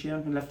brought Fabian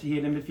Schär and left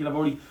Hayden in midfield.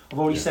 I've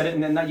already said it,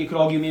 and then that you could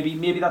argue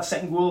maybe that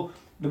second goal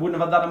they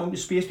wouldn't have had that amount of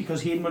space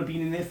because Hayden would have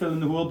been in there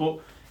filling the hole. But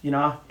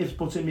ifs,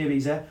 buts and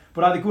maybes there.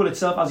 But the goal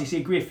itself, as you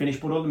say, great finish,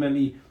 but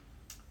ultimately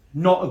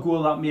not a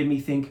goal that made me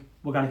think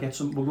we're going to get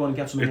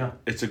something here.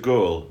 It's a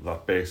goal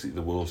that basically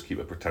the Wolves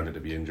keeper pretended to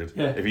be injured.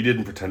 Yeah. If he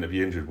didn't pretend to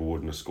be injured, we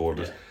wouldn't have scored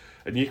it.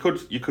 And you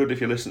could,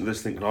 if you listen to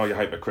this, thinking, oh, you're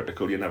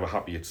hypercritical, you're never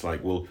happy. It's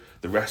like, well,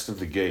 the rest of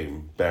the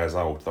game bears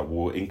out that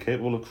we're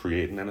incapable of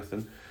creating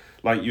anything.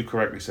 Like you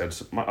correctly said,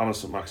 Alan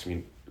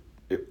St-Maximin,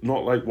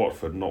 not like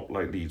Watford, not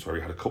like Leeds, where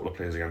he had a couple of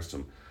players against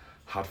him,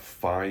 had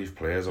 5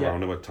 players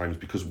around him at times,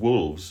 because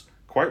Wolves,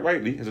 quite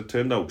rightly, as it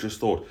turned out, just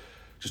thought,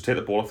 just take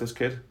the ball off this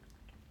kid.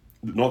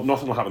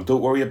 Nothing will happen.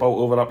 Don't worry about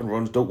overlapping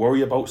runs. Don't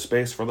worry about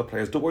space for other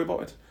players. Don't worry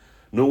about it.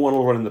 No one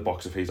will run in the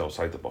box if he's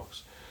outside the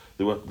box.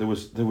 There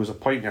was a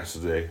point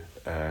yesterday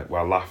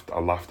where I laughed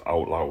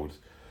out loud.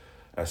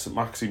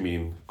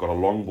 St-Maximin got a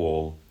long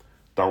ball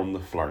down the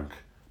flank,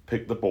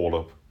 picked the ball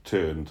up,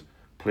 turned,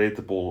 played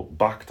the ball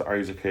back to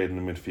Isaac Hayden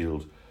in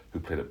midfield, who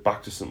played it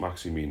back to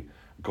St-Maximin,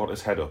 got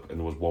his head up, and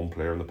there was one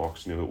player in the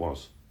box. You know who it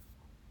was?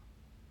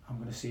 I'm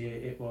going to say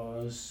it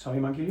was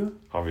Javier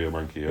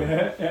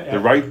Manquillo. The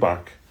right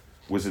back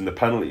was in the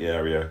penalty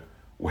area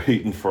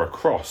waiting for a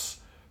cross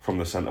from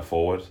the centre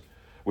forward,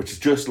 which is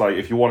just like,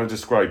 if you want to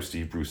describe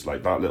Steve Bruce,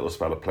 like that little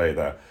spell of play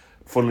there.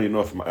 Funnily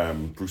enough,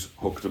 Bruce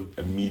hooked him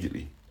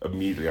immediately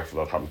after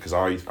that happened, because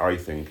I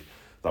think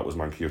that was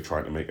Manquillo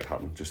trying to make it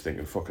happen, just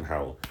thinking, fucking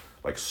hell,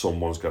 like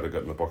someone's got to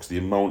get in the box. The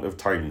amount of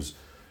times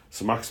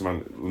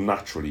St-Maximin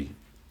naturally,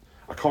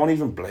 I can't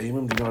even blame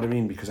him, do you know what I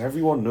mean? Because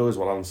everyone knows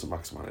what Alan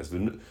St-Maximin is. We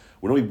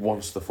know he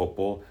wants the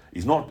football.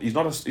 He's not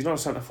a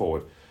centre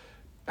forward.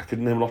 I could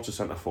name lots of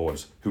centre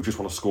forwards who just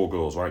want to score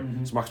goals, right?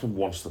 Mm-hmm. St-Maximin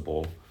wants the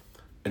ball,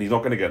 and he's not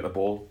going to get the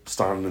ball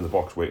standing in the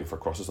box waiting for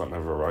crosses that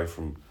never arrive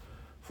from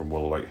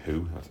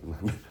who?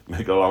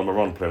 Miguel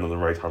Almiron playing on the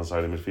right hand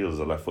side of midfield as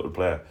a left footed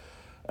player.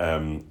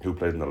 Who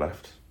played in the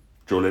left?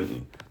 Joe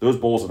Linton. Those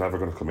balls are never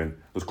going to come in.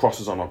 Those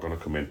crosses are not going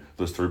to come in.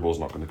 Those through balls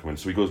are not going to come in.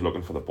 So he goes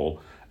looking for the ball,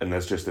 and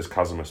there's just this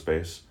chasm of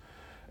space.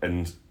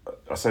 And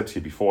I said to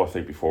you before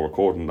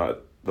recording, that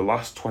the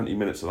last 20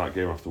 minutes of that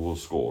game after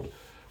Wolves scored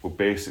were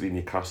basically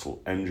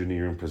Newcastle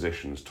engineering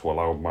positions to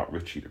allow Matt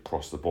Ritchie to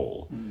cross the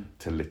ball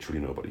to literally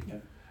nobody. Yeah.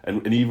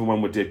 And even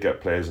when we did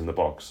get players in the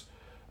box,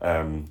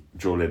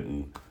 Joe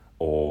Linton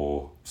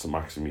or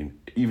St-Maximin,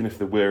 even if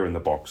they were in the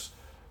box,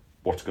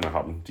 what's going to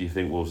happen? Do you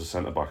think Wolves'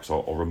 centre-backs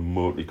are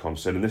remotely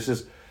concerned? And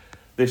it's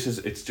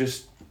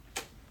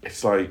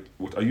like,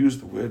 I use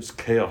the words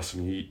chaos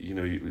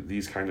and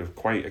these kind of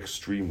quite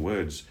extreme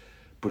words,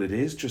 but it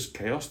is just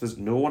chaos.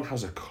 No one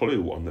has a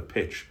clue on the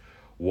pitch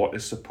what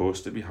is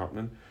supposed to be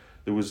happening.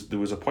 There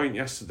was a point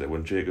yesterday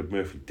when Jacob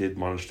Murphy did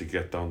manage to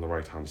get down the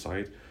right-hand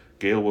side.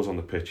 Gale was on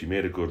the pitch, he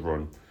made a good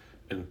run,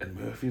 and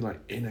Murphy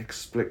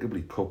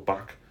inexplicably cut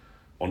back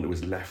onto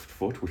his left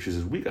foot, which is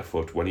his weaker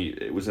foot,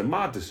 it was a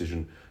mad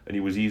decision and he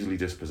was easily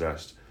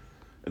dispossessed.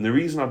 And the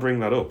reason I bring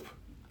that up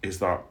is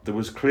that there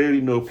was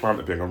clearly no plan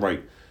to being,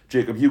 right,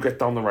 Jacob, you get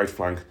down the right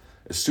flank,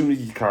 as soon as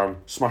you can,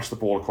 smash the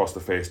ball across the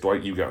face,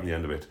 Dwight, you get on the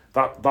end of it.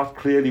 That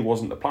clearly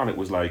wasn't the plan. It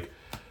was like,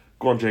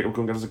 go on, Jacob,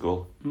 go and get us a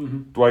goal.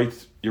 Mm-hmm.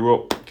 Dwight, you're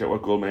up, get a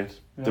goal, mate.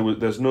 Yeah.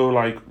 There's no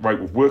right,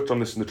 we've worked on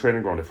this in the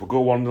training ground. If we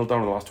go 1-0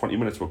 down in the last 20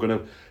 minutes, we're going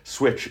to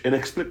switch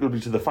inexplicably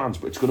to the fans,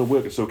 but it's going to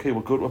work, it's okay,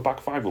 we'll go to a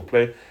back five, we'll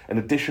play an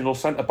additional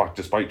centre-back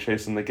despite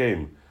chasing the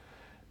game.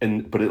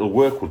 But it'll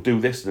work, we'll do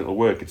this and it'll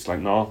work. It's like,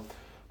 no,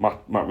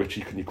 Matt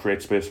Ritchie, can you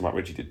create space for Matt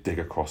Ritchie to dig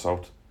a cross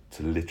out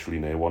to literally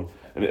nail one?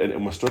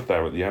 And we stood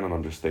there at the end and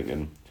I'm just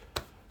thinking,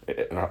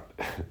 and I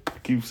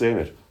keep saying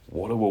it,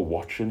 what are we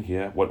watching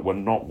here? We're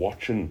not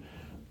watching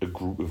a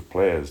group of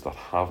players that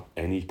have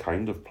any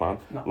kind of plan.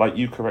 No. Like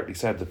you correctly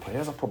said, the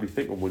players are probably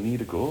thinking, we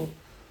need a goal.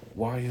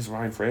 Why is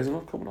Ryan Fraser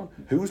not coming on?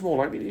 Who's more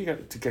likely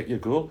to get your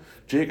goal?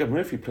 Jacob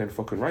Murphy playing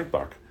fucking right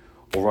back,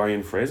 or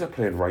Ryan Fraser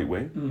playing right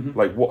wing? Mm-hmm.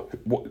 Like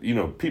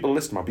what? People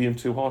listen, am I being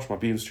too harsh? Am I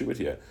being stupid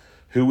here?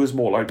 Who is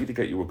more likely to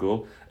get you a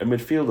goal? A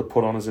midfielder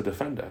put on as a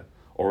defender,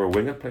 or a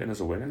winger playing as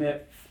a winger? Yeah,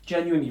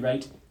 genuinely,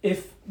 right?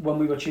 If when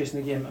we were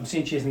chasing the game, I'm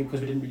saying chasing the game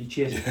because we didn't really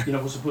chase it.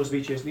 We're supposed to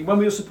be chasing the game. When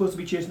we were supposed to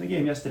be chasing the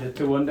game yesterday,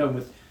 2-1 down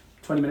with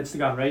 20 minutes to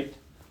go, right?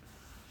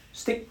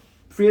 Stick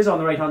Fraser on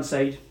the right hand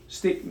side,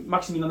 stick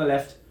Maximin on the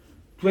left,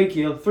 Dwight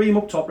Gale, 3 him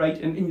up top, right,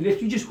 and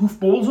literally just hoof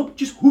balls up,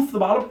 just hoof the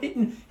ball up,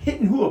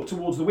 hitting who up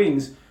towards the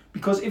wings.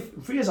 Because if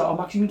Fraser or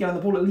Maximin get on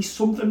the ball, at least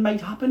something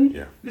might happen.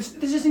 Yeah. This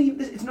isn't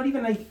even. It's not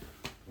even like.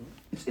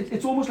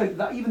 It's almost like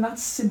that. Even that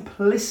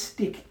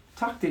simplistic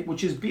tactic,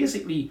 which is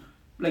basically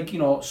like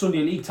Sunday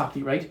League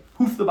tactic, right?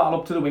 Hoof the ball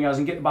up to the wingers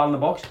and get the ball in the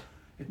box.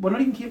 We're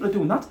not even capable of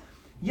doing that.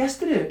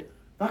 Yesterday,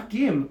 that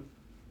game,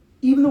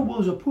 even though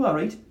Wolves are poor,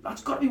 right?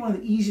 That's got to be one of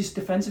the easiest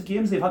defensive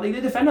games they've had. Like,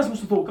 the defenders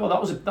must have thought, God,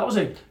 that was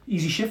a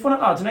easy shift for it,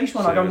 lads. A nice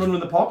one. I can run in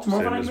the park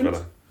tomorrow for 9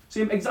 minutes.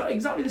 Same,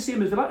 exactly the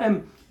same as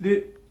Villa.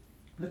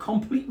 The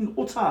complete and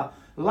utter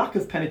lack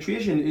of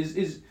penetration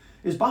is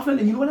baffling.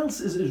 And you know what else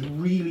is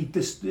really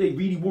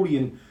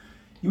worrying?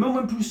 You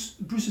remember when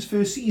Bruce's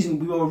first season,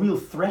 we were a real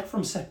threat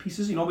from set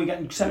pieces. We're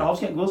getting centre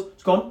halves, getting goals.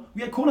 It's gone.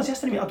 We had corners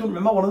yesterday. I don't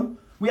remember one of them.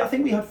 I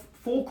think we had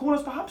 4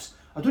 corners perhaps.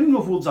 I don't even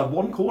know if Wolves had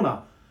 1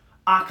 corner.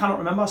 I cannot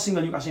remember a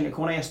single Newcastle United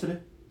corner yesterday.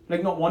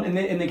 Like, not one.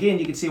 In the game,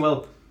 you could say,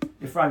 well,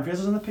 if Ryan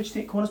Fraser's on the pitch to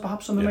take corners,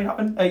 perhaps something might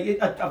happen.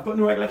 I've got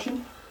no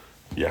recollection.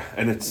 Yeah,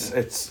 and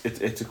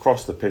it's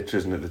across the pitch,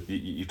 isn't it?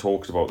 You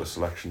talked about the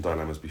selection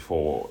dilemmas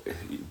before.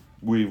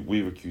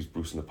 We've accused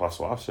Bruce in the past.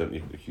 Well, I've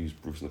certainly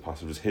accused Bruce in the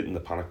past of just hitting the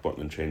panic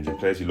button and changing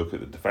players. You look at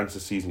the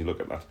defensive season, you look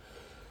at that.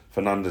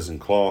 Fernandes and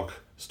Clark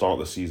start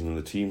the season in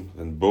the team,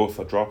 and both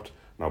are dropped.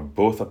 Now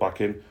both are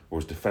back in. We're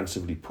as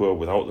defensively poor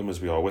without them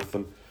as we are with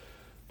them.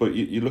 But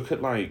you look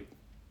at like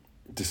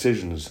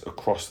decisions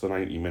across the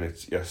 90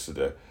 minutes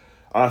yesterday.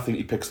 I think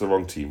he picks the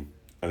wrong team.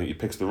 I think he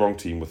picks the wrong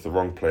team with the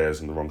wrong players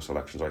and the wrong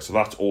selections. Right, so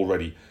that's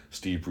already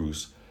Steve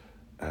Bruce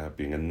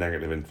being a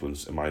negative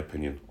influence, in my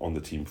opinion, on the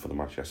team for the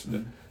match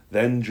yesterday.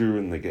 Then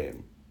during the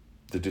game,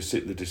 the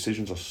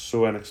decisions are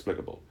so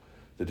inexplicable.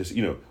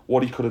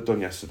 What he could have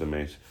done yesterday,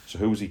 mate. So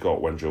who's he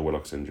got when Joe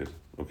Willock's injured?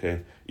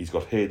 Okay, he's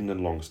got Hayden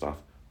and Longstaff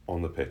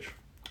on the pitch.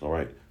 All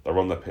right, they're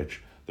on the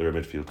pitch. They're in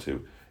midfield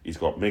too. He's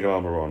got Miguel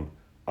Almiron,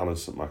 Alan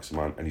St.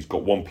 Maximin, and he's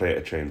got one player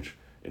to change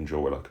in Joe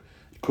Willock.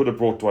 He could have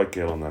brought Dwight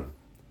Gale on then.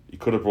 He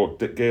could have brought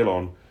Gale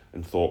on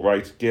and thought,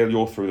 right, Gale,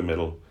 you're through the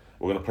middle.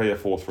 We're going to play a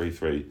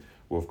 4-3-3.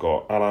 We've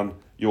got Alan,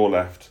 you're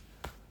left.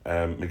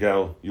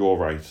 Miguel, you're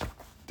right.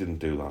 Didn't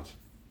do that.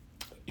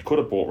 He could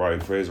have brought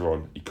Ryan Fraser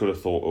on. He could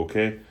have thought,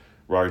 okay,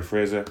 Ryan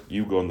Fraser,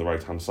 you go on the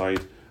right-hand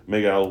side.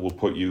 Miguel will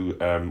put you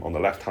on the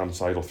left-hand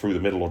side or through the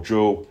middle, or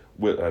Joe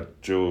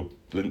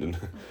Linton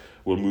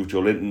will move Joe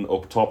Linton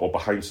up top or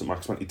behind St.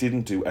 Maximin. He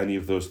didn't do any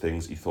of those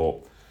things. He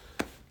thought,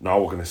 now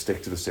we're going to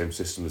stick to the same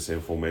system, the same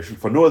formation,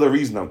 for no other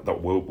reason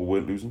that we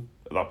weren't losing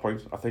at that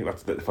point. I think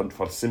that's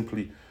for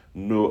simply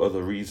no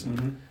other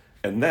reason.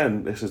 And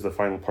then, this is the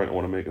final point I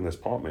want to make in this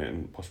part, mate,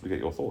 and possibly get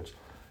your thoughts.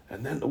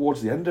 And then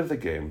towards the end of the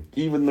game,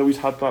 even though he's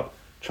had that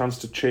chance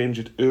to change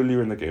it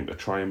earlier in the game to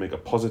try and make a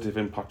positive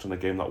impact on a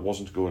game that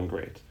wasn't going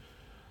great,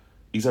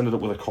 he's ended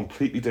up with a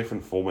completely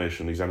different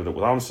formation. He's ended up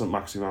with Alan St.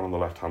 Maximin on the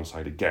left-hand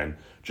side again,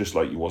 just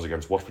like he was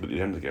against Watford at the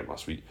end of the game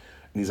last week.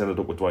 And he's ended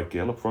up with Dwight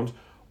Gale up front.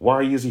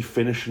 Why is he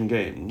finishing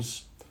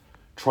games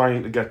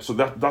trying to get... So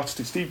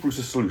that's Steve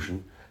Bruce's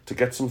solution to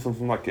get something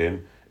from that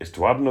game, is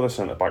to add another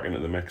centre-back into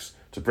the mix,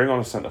 to bring on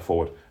a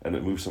centre-forward, and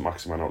to move St.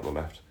 Maximin out to the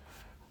left.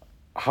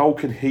 How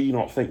can he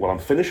not think, well, I'm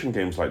finishing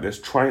games like this,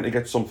 trying to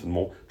get something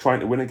more, trying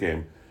to win a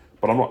game,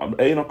 but I'm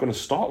not going to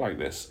start like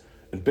this,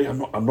 and B,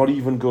 I'm not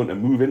even going to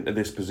move into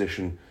this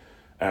position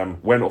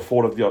when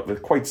afforded the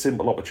quite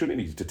simple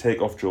opportunity to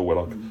take off Joe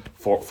Willock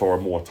for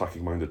a more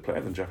attacking-minded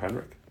player than Jeff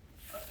Hendrick.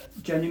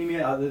 Genuinely,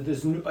 mate,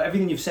 there's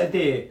everything you've said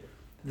there,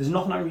 there's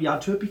nothing I can really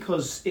add to it,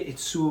 because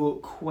it's so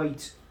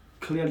quite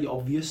clearly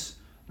obvious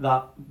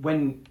that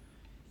when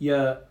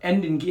you're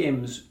ending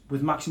games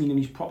with Maximin in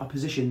his proper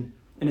position,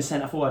 in a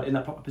centre forward in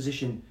that proper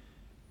position,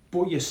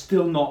 but you're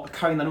still not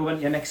carrying that over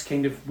into your next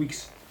kind of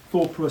week's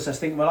thought process,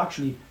 thinking, well,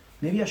 actually,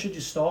 maybe I should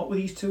just start with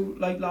these two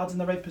lads in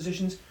the right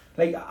positions.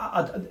 Like,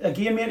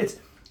 again, mate,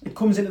 it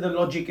comes into the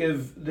logic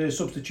of the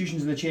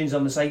substitutions and the changes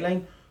on the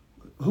sideline.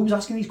 Who's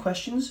asking these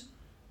questions?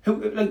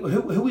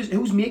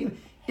 Who's making?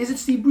 Is it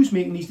Steve Bruce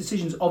making these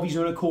decisions of his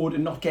own accord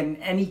and not getting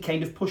any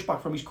kind of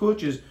pushback from his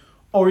coaches,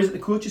 or is it the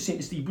coaches saying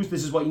to Steve Bruce,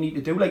 "This is what you need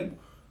to do"? Like,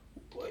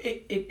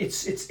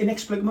 it's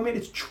inexplicable, mate.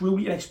 It's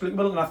truly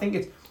inexplicable, and I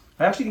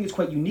actually think it's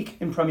quite unique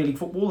in Premier League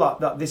football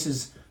that this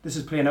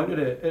is playing out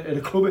at a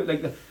club.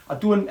 I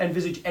don't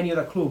envisage any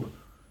other club.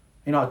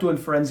 I don't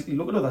forensically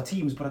look at other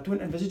teams, but I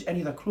don't envisage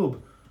any other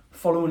club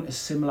following a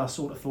similar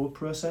sort of thought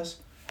process.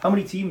 How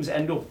many teams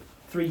end up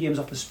 3 games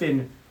off the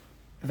spin,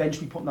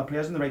 eventually putting their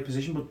players in the right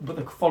position, but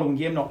the following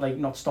game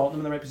not starting them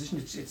in the right position?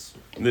 It's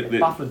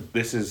baffling.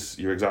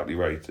 You're exactly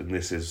right, and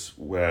this is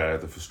where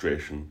the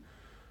frustration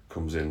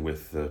comes in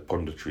with the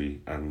punditry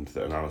and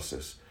the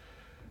analysis.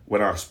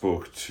 When I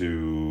spoke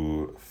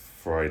to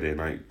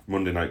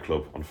Monday Night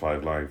Club on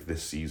 5 Live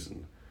this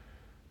season,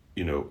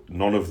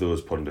 none of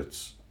those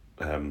pundits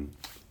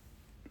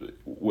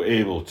were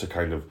able to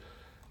kind of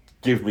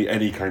give me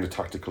any kind of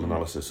tactical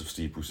analysis of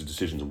Steve Bruce's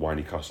decisions and why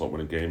Newcastle aren't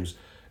winning games.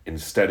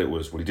 Instead, it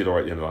was, well, he did all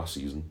right at the end of last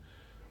season.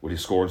 Well,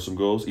 he's scoring some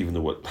goals, even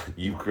though what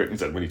you correctly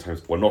said many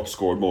times, we're not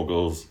scoring more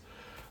goals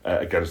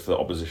against the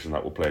opposition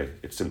that will play.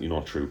 It's simply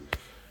not true.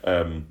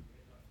 And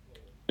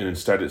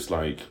instead, it's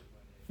like,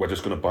 we're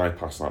just going to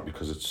bypass that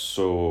because it's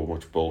so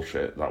much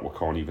bullshit that we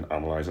can't even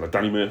analyse it. Like,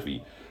 Danny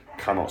Murphy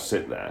cannot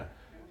sit there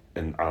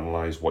and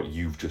analyse what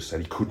you've just said.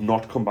 He could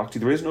not come back to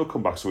you. There is no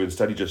comeback, so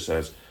instead he just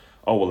says,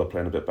 oh, well, they're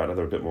playing a bit better,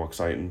 they're a bit more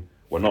exciting.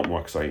 We're not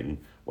more exciting,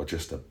 we're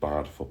just a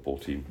bad football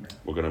team.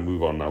 We're going to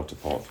move on now to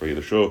part 3 of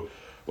the show,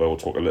 where we'll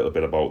talk a little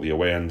bit about the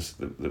away ends,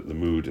 the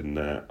mood, and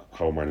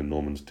how mine and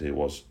Norman's day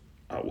was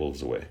at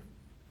Wolves away.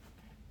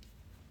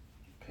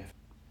 Okay.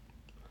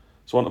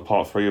 So on to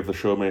part 3 of the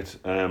show, mate.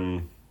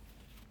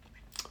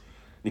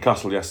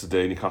 Newcastle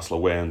yesterday, Newcastle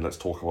away end, let's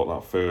talk about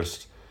that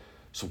first.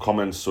 Some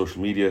comments,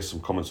 social media, some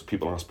comments of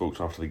people I spoke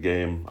to after the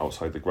game,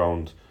 outside the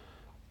ground.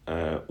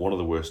 One of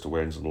the worst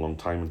away ends in a long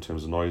time in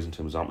terms of noise, in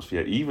terms of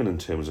atmosphere, even in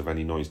terms of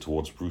any noise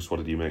towards Bruce. What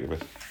did you make of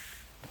it?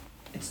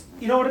 It's,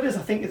 you know what it is,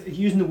 I think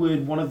using the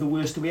word one of the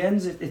worst away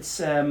ends,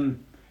 it's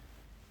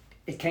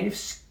it kind of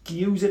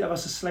skews it ever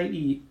so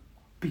slightly,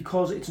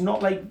 because it's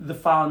not like the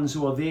fans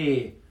who are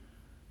there,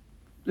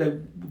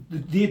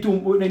 they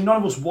don't. None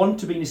of us want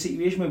to be in a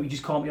situation where we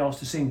just can't be asked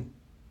to sing,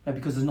 right,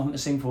 because there's nothing to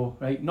sing for,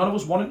 right? None of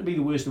us want it to be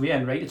the worst away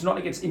end, right? It's not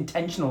like it's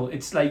intentional.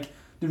 It's like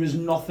there is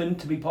nothing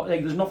to be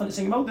there's nothing to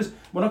sing about.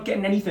 We're not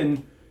getting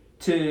anything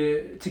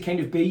to kind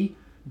of be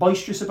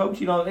boisterous about.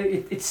 You know,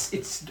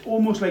 it's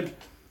almost like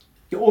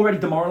you're already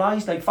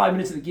demoralised. Like 5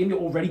 minutes of the game, you're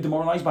already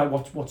demoralised by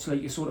what's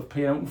like sort of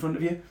playing out in front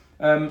of you.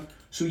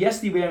 So yes,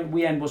 the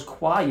away end was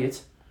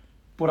quiet,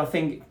 but I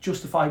think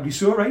justifiably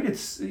so, right?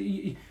 It's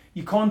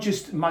you can't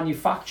just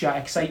manufacture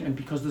excitement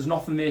because there's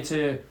nothing there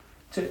to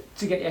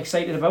get you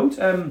excited about.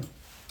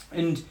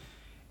 And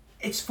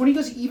it's funny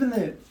because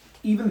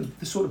even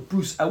the sort of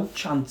Bruce out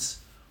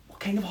chants were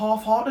kind of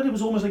half-hearted. It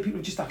was almost like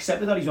people just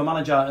accepted that he's your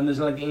manager, and there's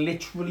like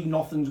literally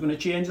nothing's going to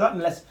change that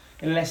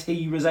unless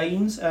he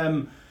resigns.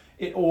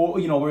 Or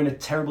you know, we're in a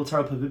terrible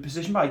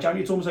position by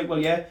January. It's almost like, well,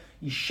 yeah,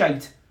 he's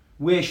shite,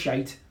 we're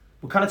shite.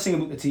 We can't sing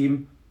about the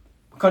team.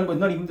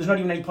 There's not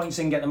even any point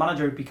saying get the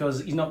manager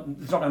because it's not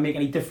going to make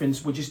any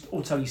difference. We're just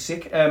utterly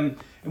sick. And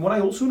what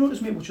I also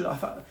noticed, mate, which I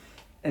thought,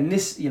 and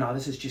this, you know,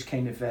 this is just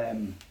kind of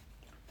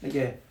like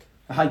a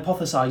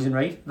hypothesising,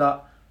 right?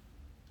 That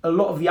a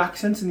lot of the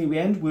accents in the away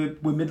end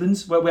were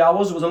Midlands. Where I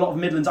was, there was a lot of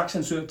Midlands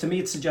accents. So to me,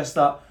 it suggests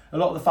that a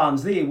lot of the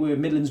fans there were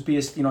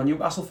Midlands-based, you know,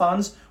 Newcastle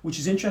fans, which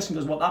is interesting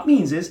because what that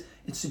means is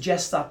it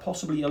suggests that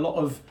possibly a lot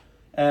of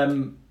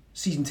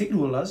season ticket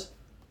holders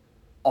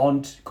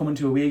aren't coming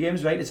to away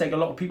games, right? It's like a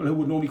lot of people who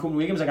would normally come to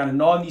away games are going,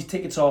 no, and these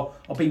tickets are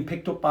being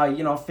picked up by,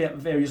 you know,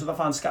 various other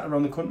fans scattered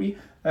around the country.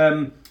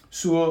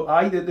 So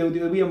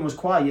the away end was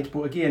quiet,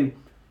 but again,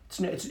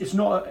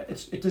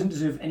 it doesn't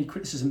deserve any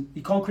criticism.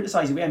 You can't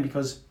criticise the away end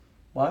because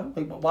why?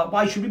 Like,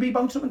 why should we be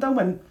bouncing up and down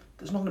when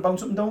there's nothing to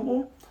bounce up and down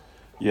for?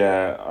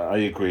 Yeah, I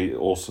agree.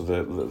 Also,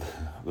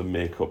 the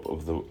makeup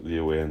of the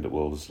away end at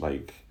Wolves,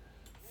 like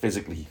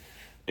physically,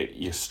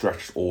 you're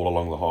stretched all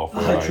along the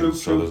halfway line. True.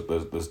 So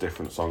there's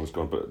different songs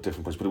going, but at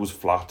different points. But it was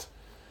flat,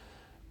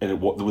 and there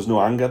was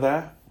no anger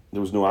there.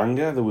 There was no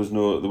anger.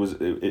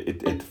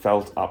 It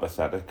felt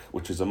apathetic,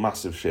 which is a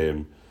massive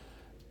shame.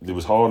 There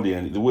was hardly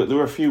any. There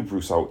were a few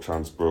Bruce out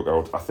chants broke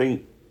out. I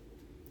think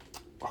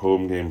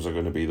home games are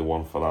going to be the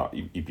one for that.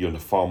 You'd be under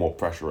far more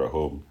pressure at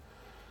home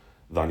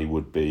than he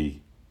would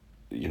be,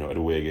 you know, at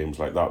away games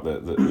like that.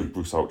 The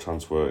Bruce out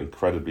chants were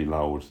incredibly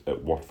loud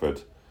at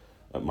Watford,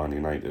 at Man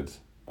United.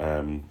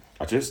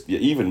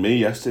 Even me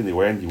yesterday in the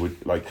away end, you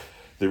would like.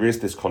 There is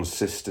this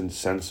consistent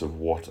sense of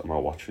what am I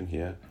watching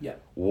here? Yeah.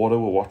 What are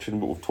we watching?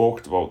 But we've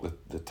talked about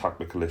the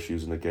tactical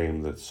issues in the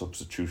game, the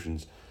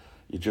substitutions.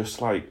 You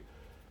just like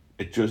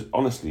it. Just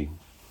honestly,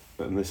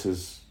 and this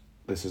is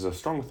a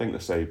strong thing to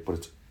say, but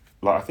it's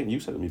like I think you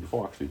said to me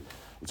before. Actually,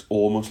 it's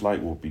almost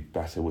like we'd be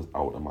better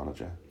without a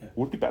manager. Yeah.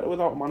 Would be better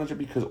without a manager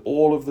because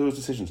all of those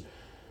decisions.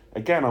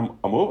 Again, I'm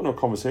open to a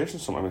conversation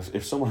sometimes.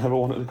 If someone ever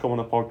wanted to come on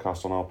a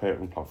podcast on our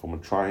Patreon platform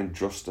and try and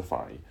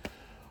justify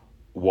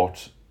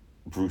what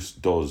Bruce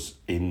does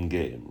in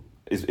game,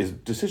 his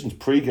decisions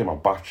pre-game are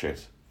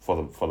batshit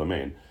for the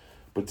main,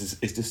 but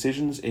his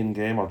decisions in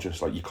game are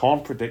just like you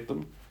can't predict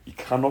them. You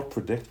cannot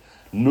predict.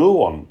 No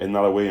one in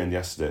that away end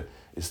yesterday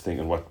is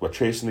thinking we're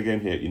chasing the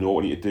game here. You know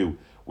what we need to do?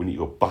 We need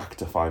to go back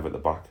to 5 at the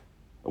back,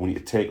 and we need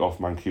to take off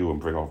Mankiw and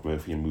bring off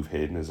Murphy and move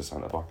Hayden as a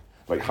centre back.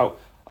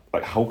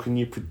 How can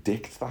you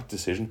predict that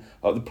decision?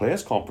 The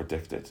players can't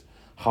predict it.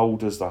 How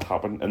does that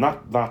happen? And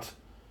that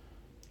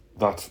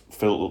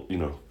Phil, you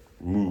know,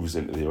 moves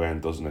into the away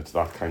end, doesn't it?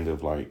 That kind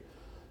of like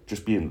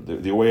just being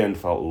the away end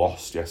felt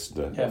lost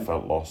yesterday. Yeah. It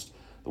felt lost.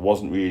 There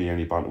wasn't really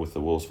any banter with the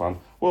Wolves fan.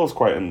 Wolves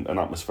quite an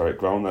atmospheric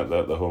ground.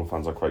 The home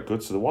fans are quite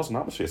good, so there was an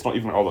atmosphere. It's not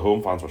even like all the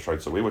home fans were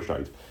shite, so we were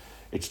shite.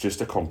 It's just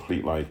a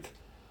complete like,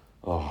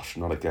 oh,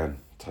 not again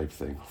type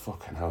thing.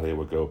 Fucking hell, here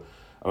we go.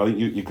 And I think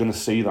you're going to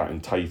see that in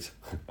tight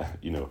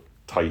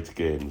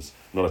games.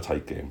 Not a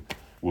tight game.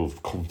 Wolves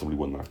comfortably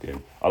won that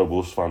game. I had a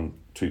Wolves fan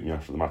tweet me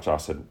after the match. I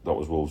said that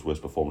was Wolves'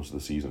 worst performance of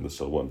the season. They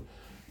still won.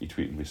 He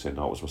tweeted me saying,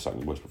 no, it was our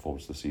second worst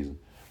performance of the season.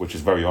 Which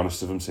is very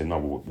honest of him, saying, no,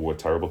 we were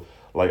terrible.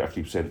 Like I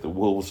keep saying, the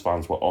Wolves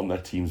fans were on their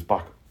team's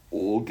back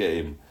all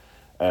game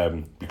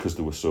because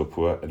they were so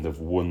poor, and they've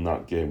won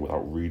that game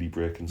without really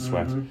breaking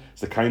sweat. Mm-hmm.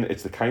 It's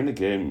the kind of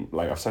game,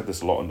 like I've said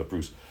this a lot under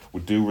Bruce, we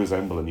do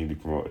resemble a newly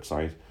promoted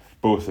side,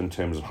 both in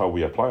terms of how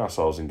we apply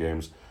ourselves in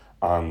games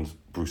and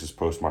Bruce's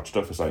post-match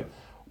stuff. It's like,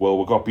 well,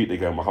 we got beat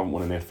again, we haven't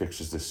won any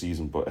fixtures this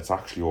season, but it's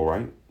actually all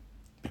right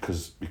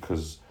because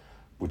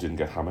we didn't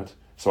get hammered.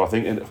 So I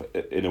think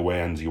in away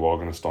ends you are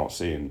going to start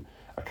seeing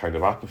a kind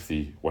of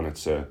apathy when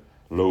it's a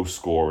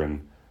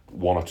low-scoring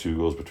 1 or 2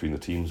 goals between the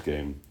teams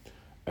game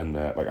and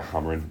like a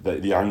hammering.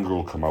 The anger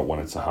will come out when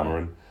it's a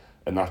hammering,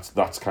 and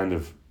that's kind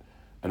of.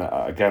 And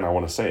again, I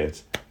want to say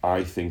it.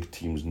 I think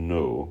teams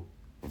know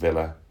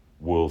Villa,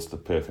 Wolves, the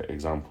perfect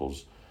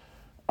examples.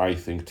 I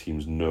think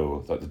teams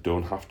know that they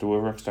don't have to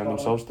overextend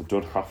themselves. They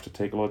don't have to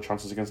take a lot of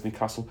chances against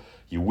Newcastle.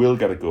 You will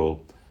get a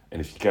goal,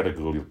 and if you get a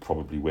goal, you'll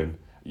probably win.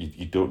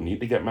 You don't need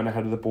to get men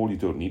ahead of the ball. You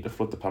don't need to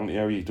flood the penalty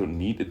area. You don't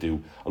need to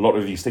do a lot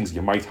of these things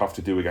you might have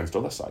to do against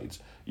other sides.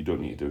 You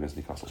don't need to do against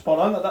Newcastle. Spot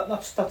on.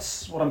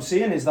 That's what I'm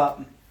saying, is that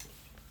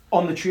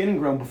on the training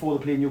ground before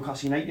they play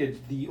Newcastle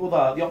United, the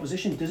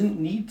opposition doesn't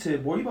need to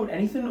worry about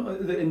anything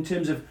in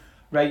terms of,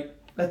 right,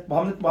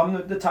 we're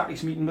having the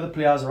tactics meeting with the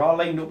players, are all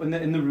lined up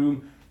in the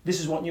room. This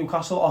is what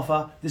Newcastle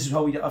offer. This is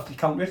how we have to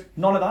counter it.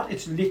 None of that.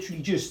 It's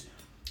literally just,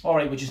 all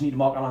right, we just need to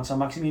mark Alan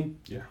Saint-Maximin.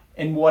 Yeah.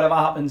 And whatever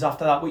happens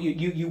after that,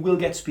 you will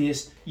get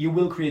space. You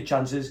will create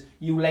chances.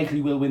 You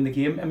likely will win the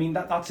game. I mean,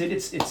 that's it.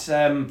 It's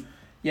and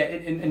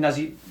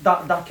as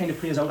that kind of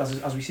plays out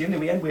as we see in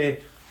the end, where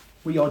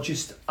we are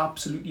just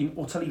absolutely and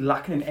utterly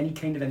lacking in any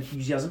kind of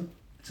enthusiasm.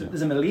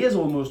 There's a malaise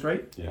almost,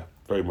 right? Yeah,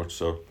 very much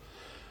so.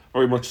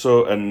 Very much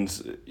so.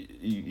 And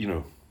you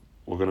know,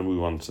 we're going to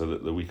move on to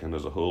the weekend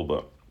as a whole,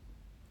 but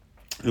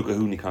look at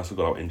who Newcastle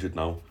got out injured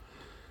now.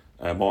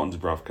 Martin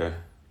Dubravka,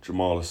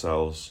 Jamal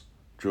Lascelles,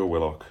 Joe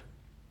Willock,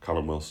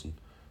 Callum Wilson,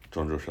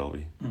 John Joe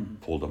Shelby,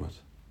 Paul Dummett.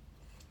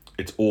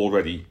 It's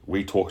already,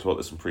 we talked about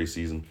this in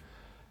pre-season,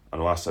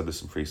 and I said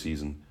this in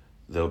pre-season,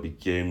 there'll be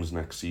games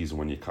next season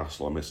when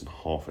Newcastle are missing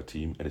half a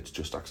team, and it's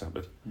just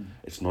accepted.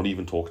 It's not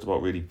even talked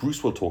about really.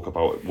 Bruce will talk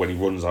about it when he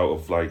runs out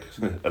of like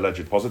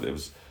alleged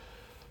positives,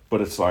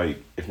 but it's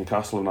like, if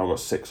Newcastle have now got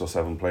 6 or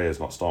 7 players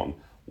not starting,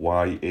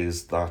 why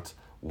is that?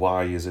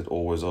 Why is it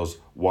always us?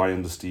 Why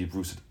under Steve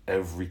Bruce at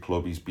every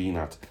club he's been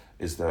at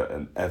is there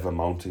an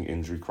ever-mounting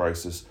injury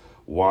crisis?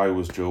 Why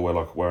was Joe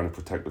Willock wearing a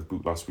protective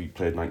boot last week,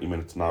 played 90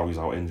 minutes, now he's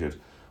out injured?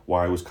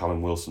 Why was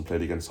Callum Wilson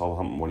played against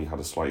Southampton when he had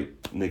a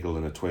slight niggle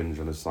and a twinge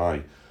on his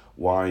thigh?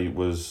 Why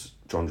was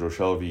John Joe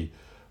Shelby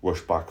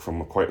rushed back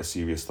from quite a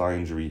serious thigh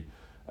injury?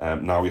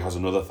 Now he has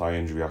another thigh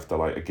injury after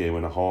like a game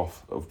and a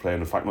half of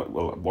playing. In fact,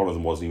 one of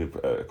them wasn't even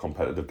a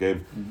competitive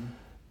game.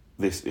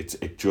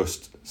 It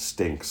just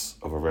stinks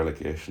of a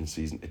relegation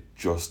season. It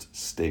just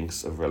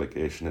stinks of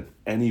relegation. And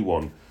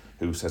anyone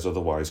who says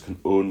otherwise can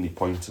only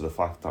point to the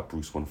fact that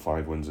Bruce won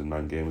 5 wins in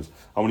 9 games.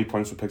 How many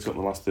points were picked up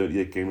in the last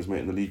 38 games, mate,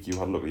 in the league? You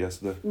had a look at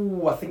yesterday.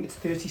 Ooh, I think it's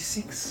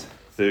 36.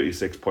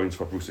 36 points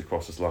for Bruce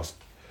across his last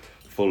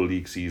full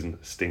league season.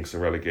 Stinks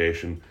of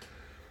relegation.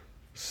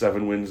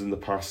 7 wins in the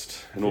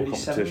past in all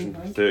competition.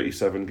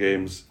 37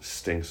 games.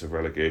 Stinks of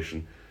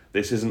relegation.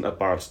 This isn't a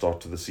bad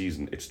start to the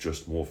season. It's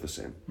just more of the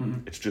same.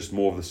 It's just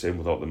more of the same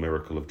without the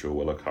miracle of Joe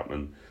Willock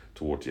happening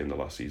towards the end of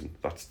last season.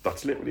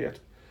 That's literally it.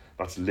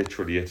 That's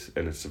literally it,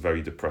 and it's a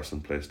very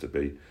depressing place to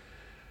be.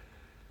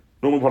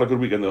 Norman, we've had a good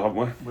weekend though, haven't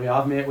we? We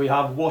have, mate. We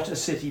have. What a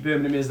city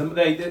Birmingham is.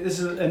 This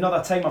is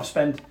another time I've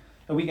spent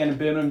a weekend in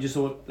Birmingham. Just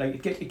thought,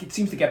 like, it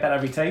seems to get better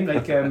every time.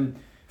 Like,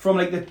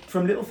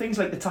 from little things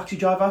like the taxi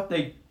driver,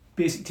 like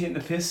basically taking the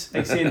piss,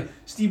 like saying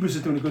Steve Bruce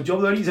is doing a good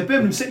job there. He's a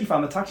Birmingham City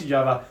fan, the taxi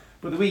driver,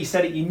 but the way he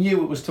said it, you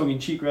knew it was tongue in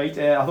cheek, right?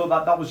 I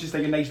thought that was just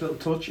like a nice little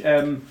touch.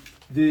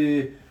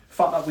 The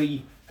fact that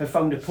we have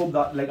found a pub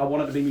that like I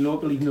wanted to be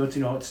local, even though it's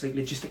like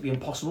logistically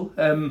impossible.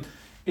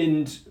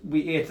 And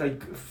we ate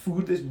like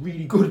food, this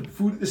really good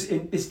food,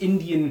 this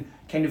Indian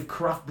kind of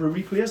craft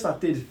brewery place that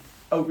did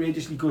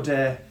outrageously good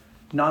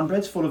naan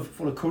breads full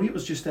of curry. It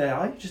was just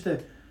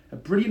a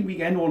brilliant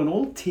weekend all in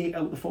all. Take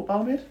out the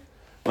football, mate.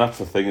 That's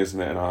the thing,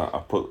 isn't it? And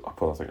I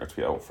think I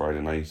tweet out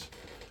Friday night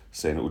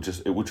saying it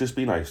would just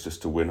be nice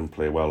just to win and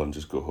play well and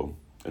just go home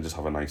and just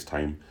have a nice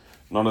time.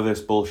 None of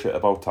this bullshit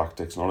about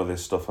tactics, none of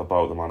this stuff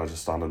about the manager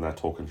standing there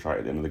talking shit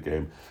at the end of the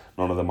game,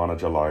 none of the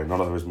manager lying,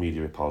 none of his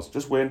media pals.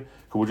 Just win.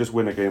 Could we just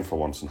win a game for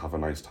once and have a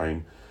nice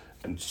time?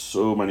 And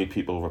so many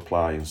people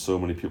reply and so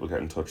many people get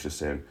in touch just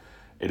saying,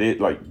 it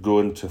is like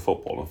going to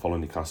football and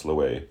following Newcastle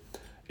away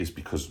is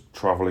because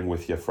travelling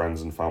with your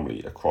friends and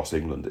family across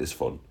England is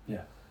fun.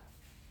 Yeah.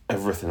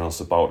 Everything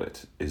else about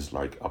it is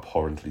like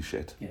abhorrently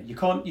shit. Yeah, you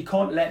can't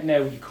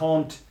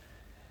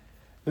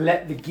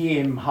let the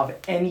game have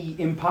any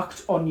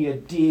impact on your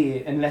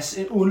day unless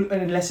it's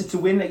a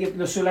win.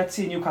 Like, so let's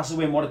say Newcastle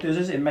win, what it does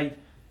is it might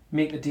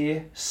make the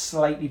day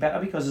slightly better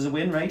because there's a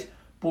win, right?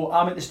 But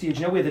I'm at the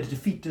stage now where the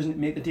defeat doesn't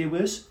make the day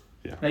worse.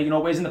 Yeah. Like,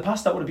 whereas in the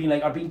past that would have been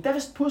like, I'd been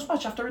devastated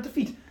post-match after a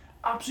defeat,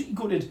 absolutely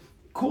gutted.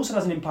 Of course it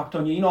has an impact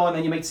on you, and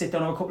then you might sit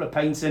down, have a couple of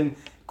pints and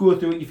go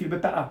through it, you feel a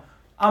bit better.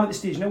 I'm at the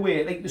stage now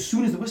where, like, as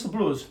soon as the whistle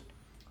blows,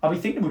 I'll be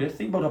thinking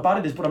about how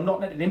bad it is, but I'm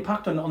not letting it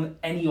impact on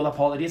any other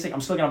part of the day. It's like,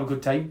 I'm still going to have a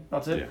good time.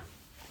 That's it.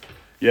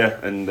 Yeah,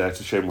 and it's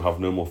a shame we'll have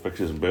no more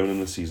fixtures in Birmingham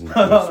this season.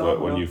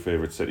 We're new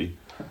favourite city.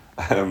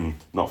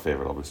 Not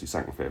favourite, obviously,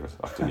 second favourite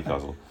after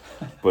Newcastle.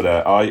 But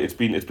it's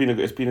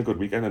been a good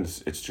weekend, and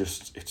it's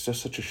just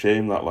such a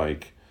shame that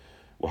like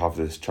we'll have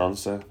this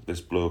chancer,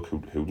 this bloke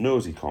who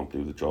knows he can't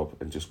do the job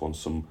and just wants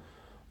some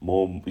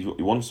more. He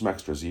wants some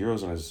extra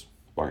zeros on his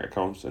bank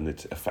account, and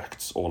it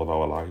affects all of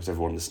our lives.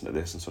 Everyone listening to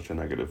this in such a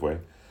negative way.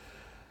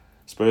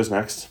 Spurs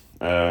next.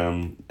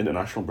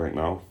 International break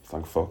now,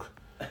 thank fuck.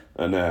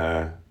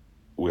 And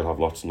we'll have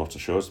lots and lots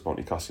of shows about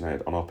Newcastle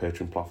United on our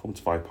Patreon platform.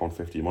 It's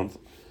 £5.50 a month.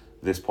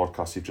 This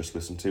podcast you've just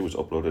listened to was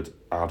uploaded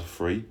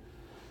ad-free,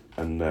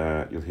 and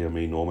you'll hear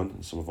me, Norman,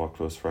 and some of our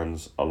close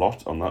friends a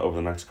lot on that over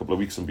the next couple of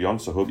weeks and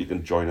beyond, so I hope you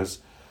can join us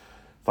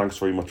Thanks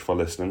very much for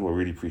listening. We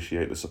really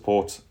appreciate the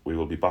support. We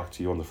will be back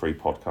to you on the free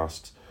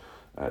podcast.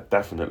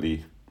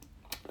 Definitely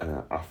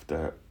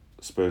after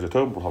Spurs at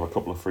home. We'll have a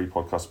couple of free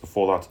podcasts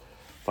before that.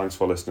 Thanks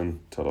for listening.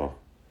 Ta-da.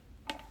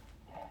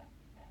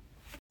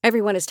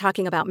 Everyone is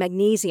talking about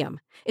magnesium.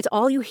 It's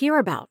all you hear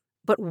about.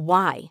 But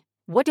why?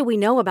 What do we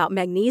know about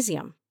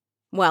magnesium?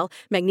 Well,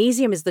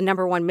 magnesium is the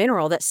number one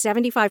mineral that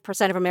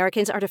 75% of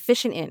Americans are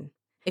deficient in.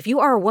 If you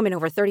are a woman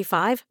over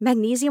 35,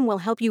 magnesium will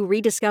help you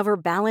rediscover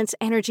balance,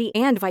 energy,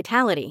 and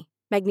vitality.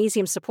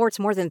 Magnesium supports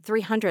more than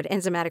 300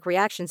 enzymatic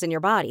reactions in your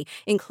body,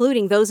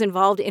 including those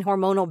involved in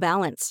hormonal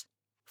balance.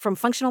 From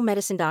functional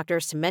medicine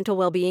doctors to mental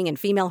well-being and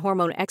female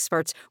hormone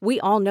experts, we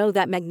all know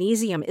that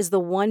magnesium is the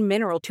one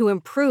mineral to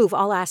improve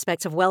all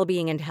aspects of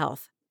well-being and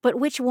health. But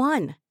which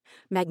one?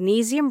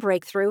 Magnesium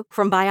Breakthrough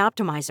from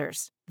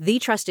Bioptimizers, the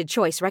trusted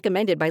choice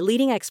recommended by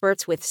leading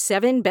experts with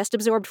 7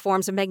 best-absorbed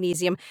forms of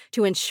magnesium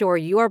to ensure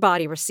your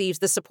body receives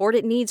the support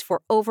it needs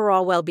for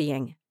overall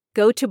well-being.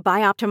 Go to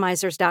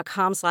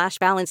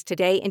bioptimizers.com/balance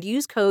today and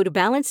use code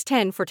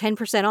BALANCE10 for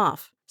 10%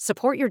 off.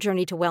 Support your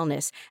journey to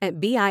wellness at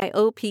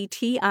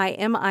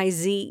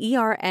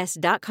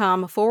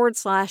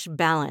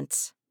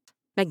bioptimizers.com/balance.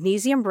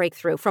 Magnesium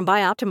Breakthrough from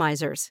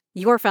Bioptimizers,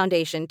 your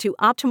foundation to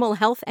optimal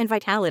health and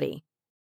vitality.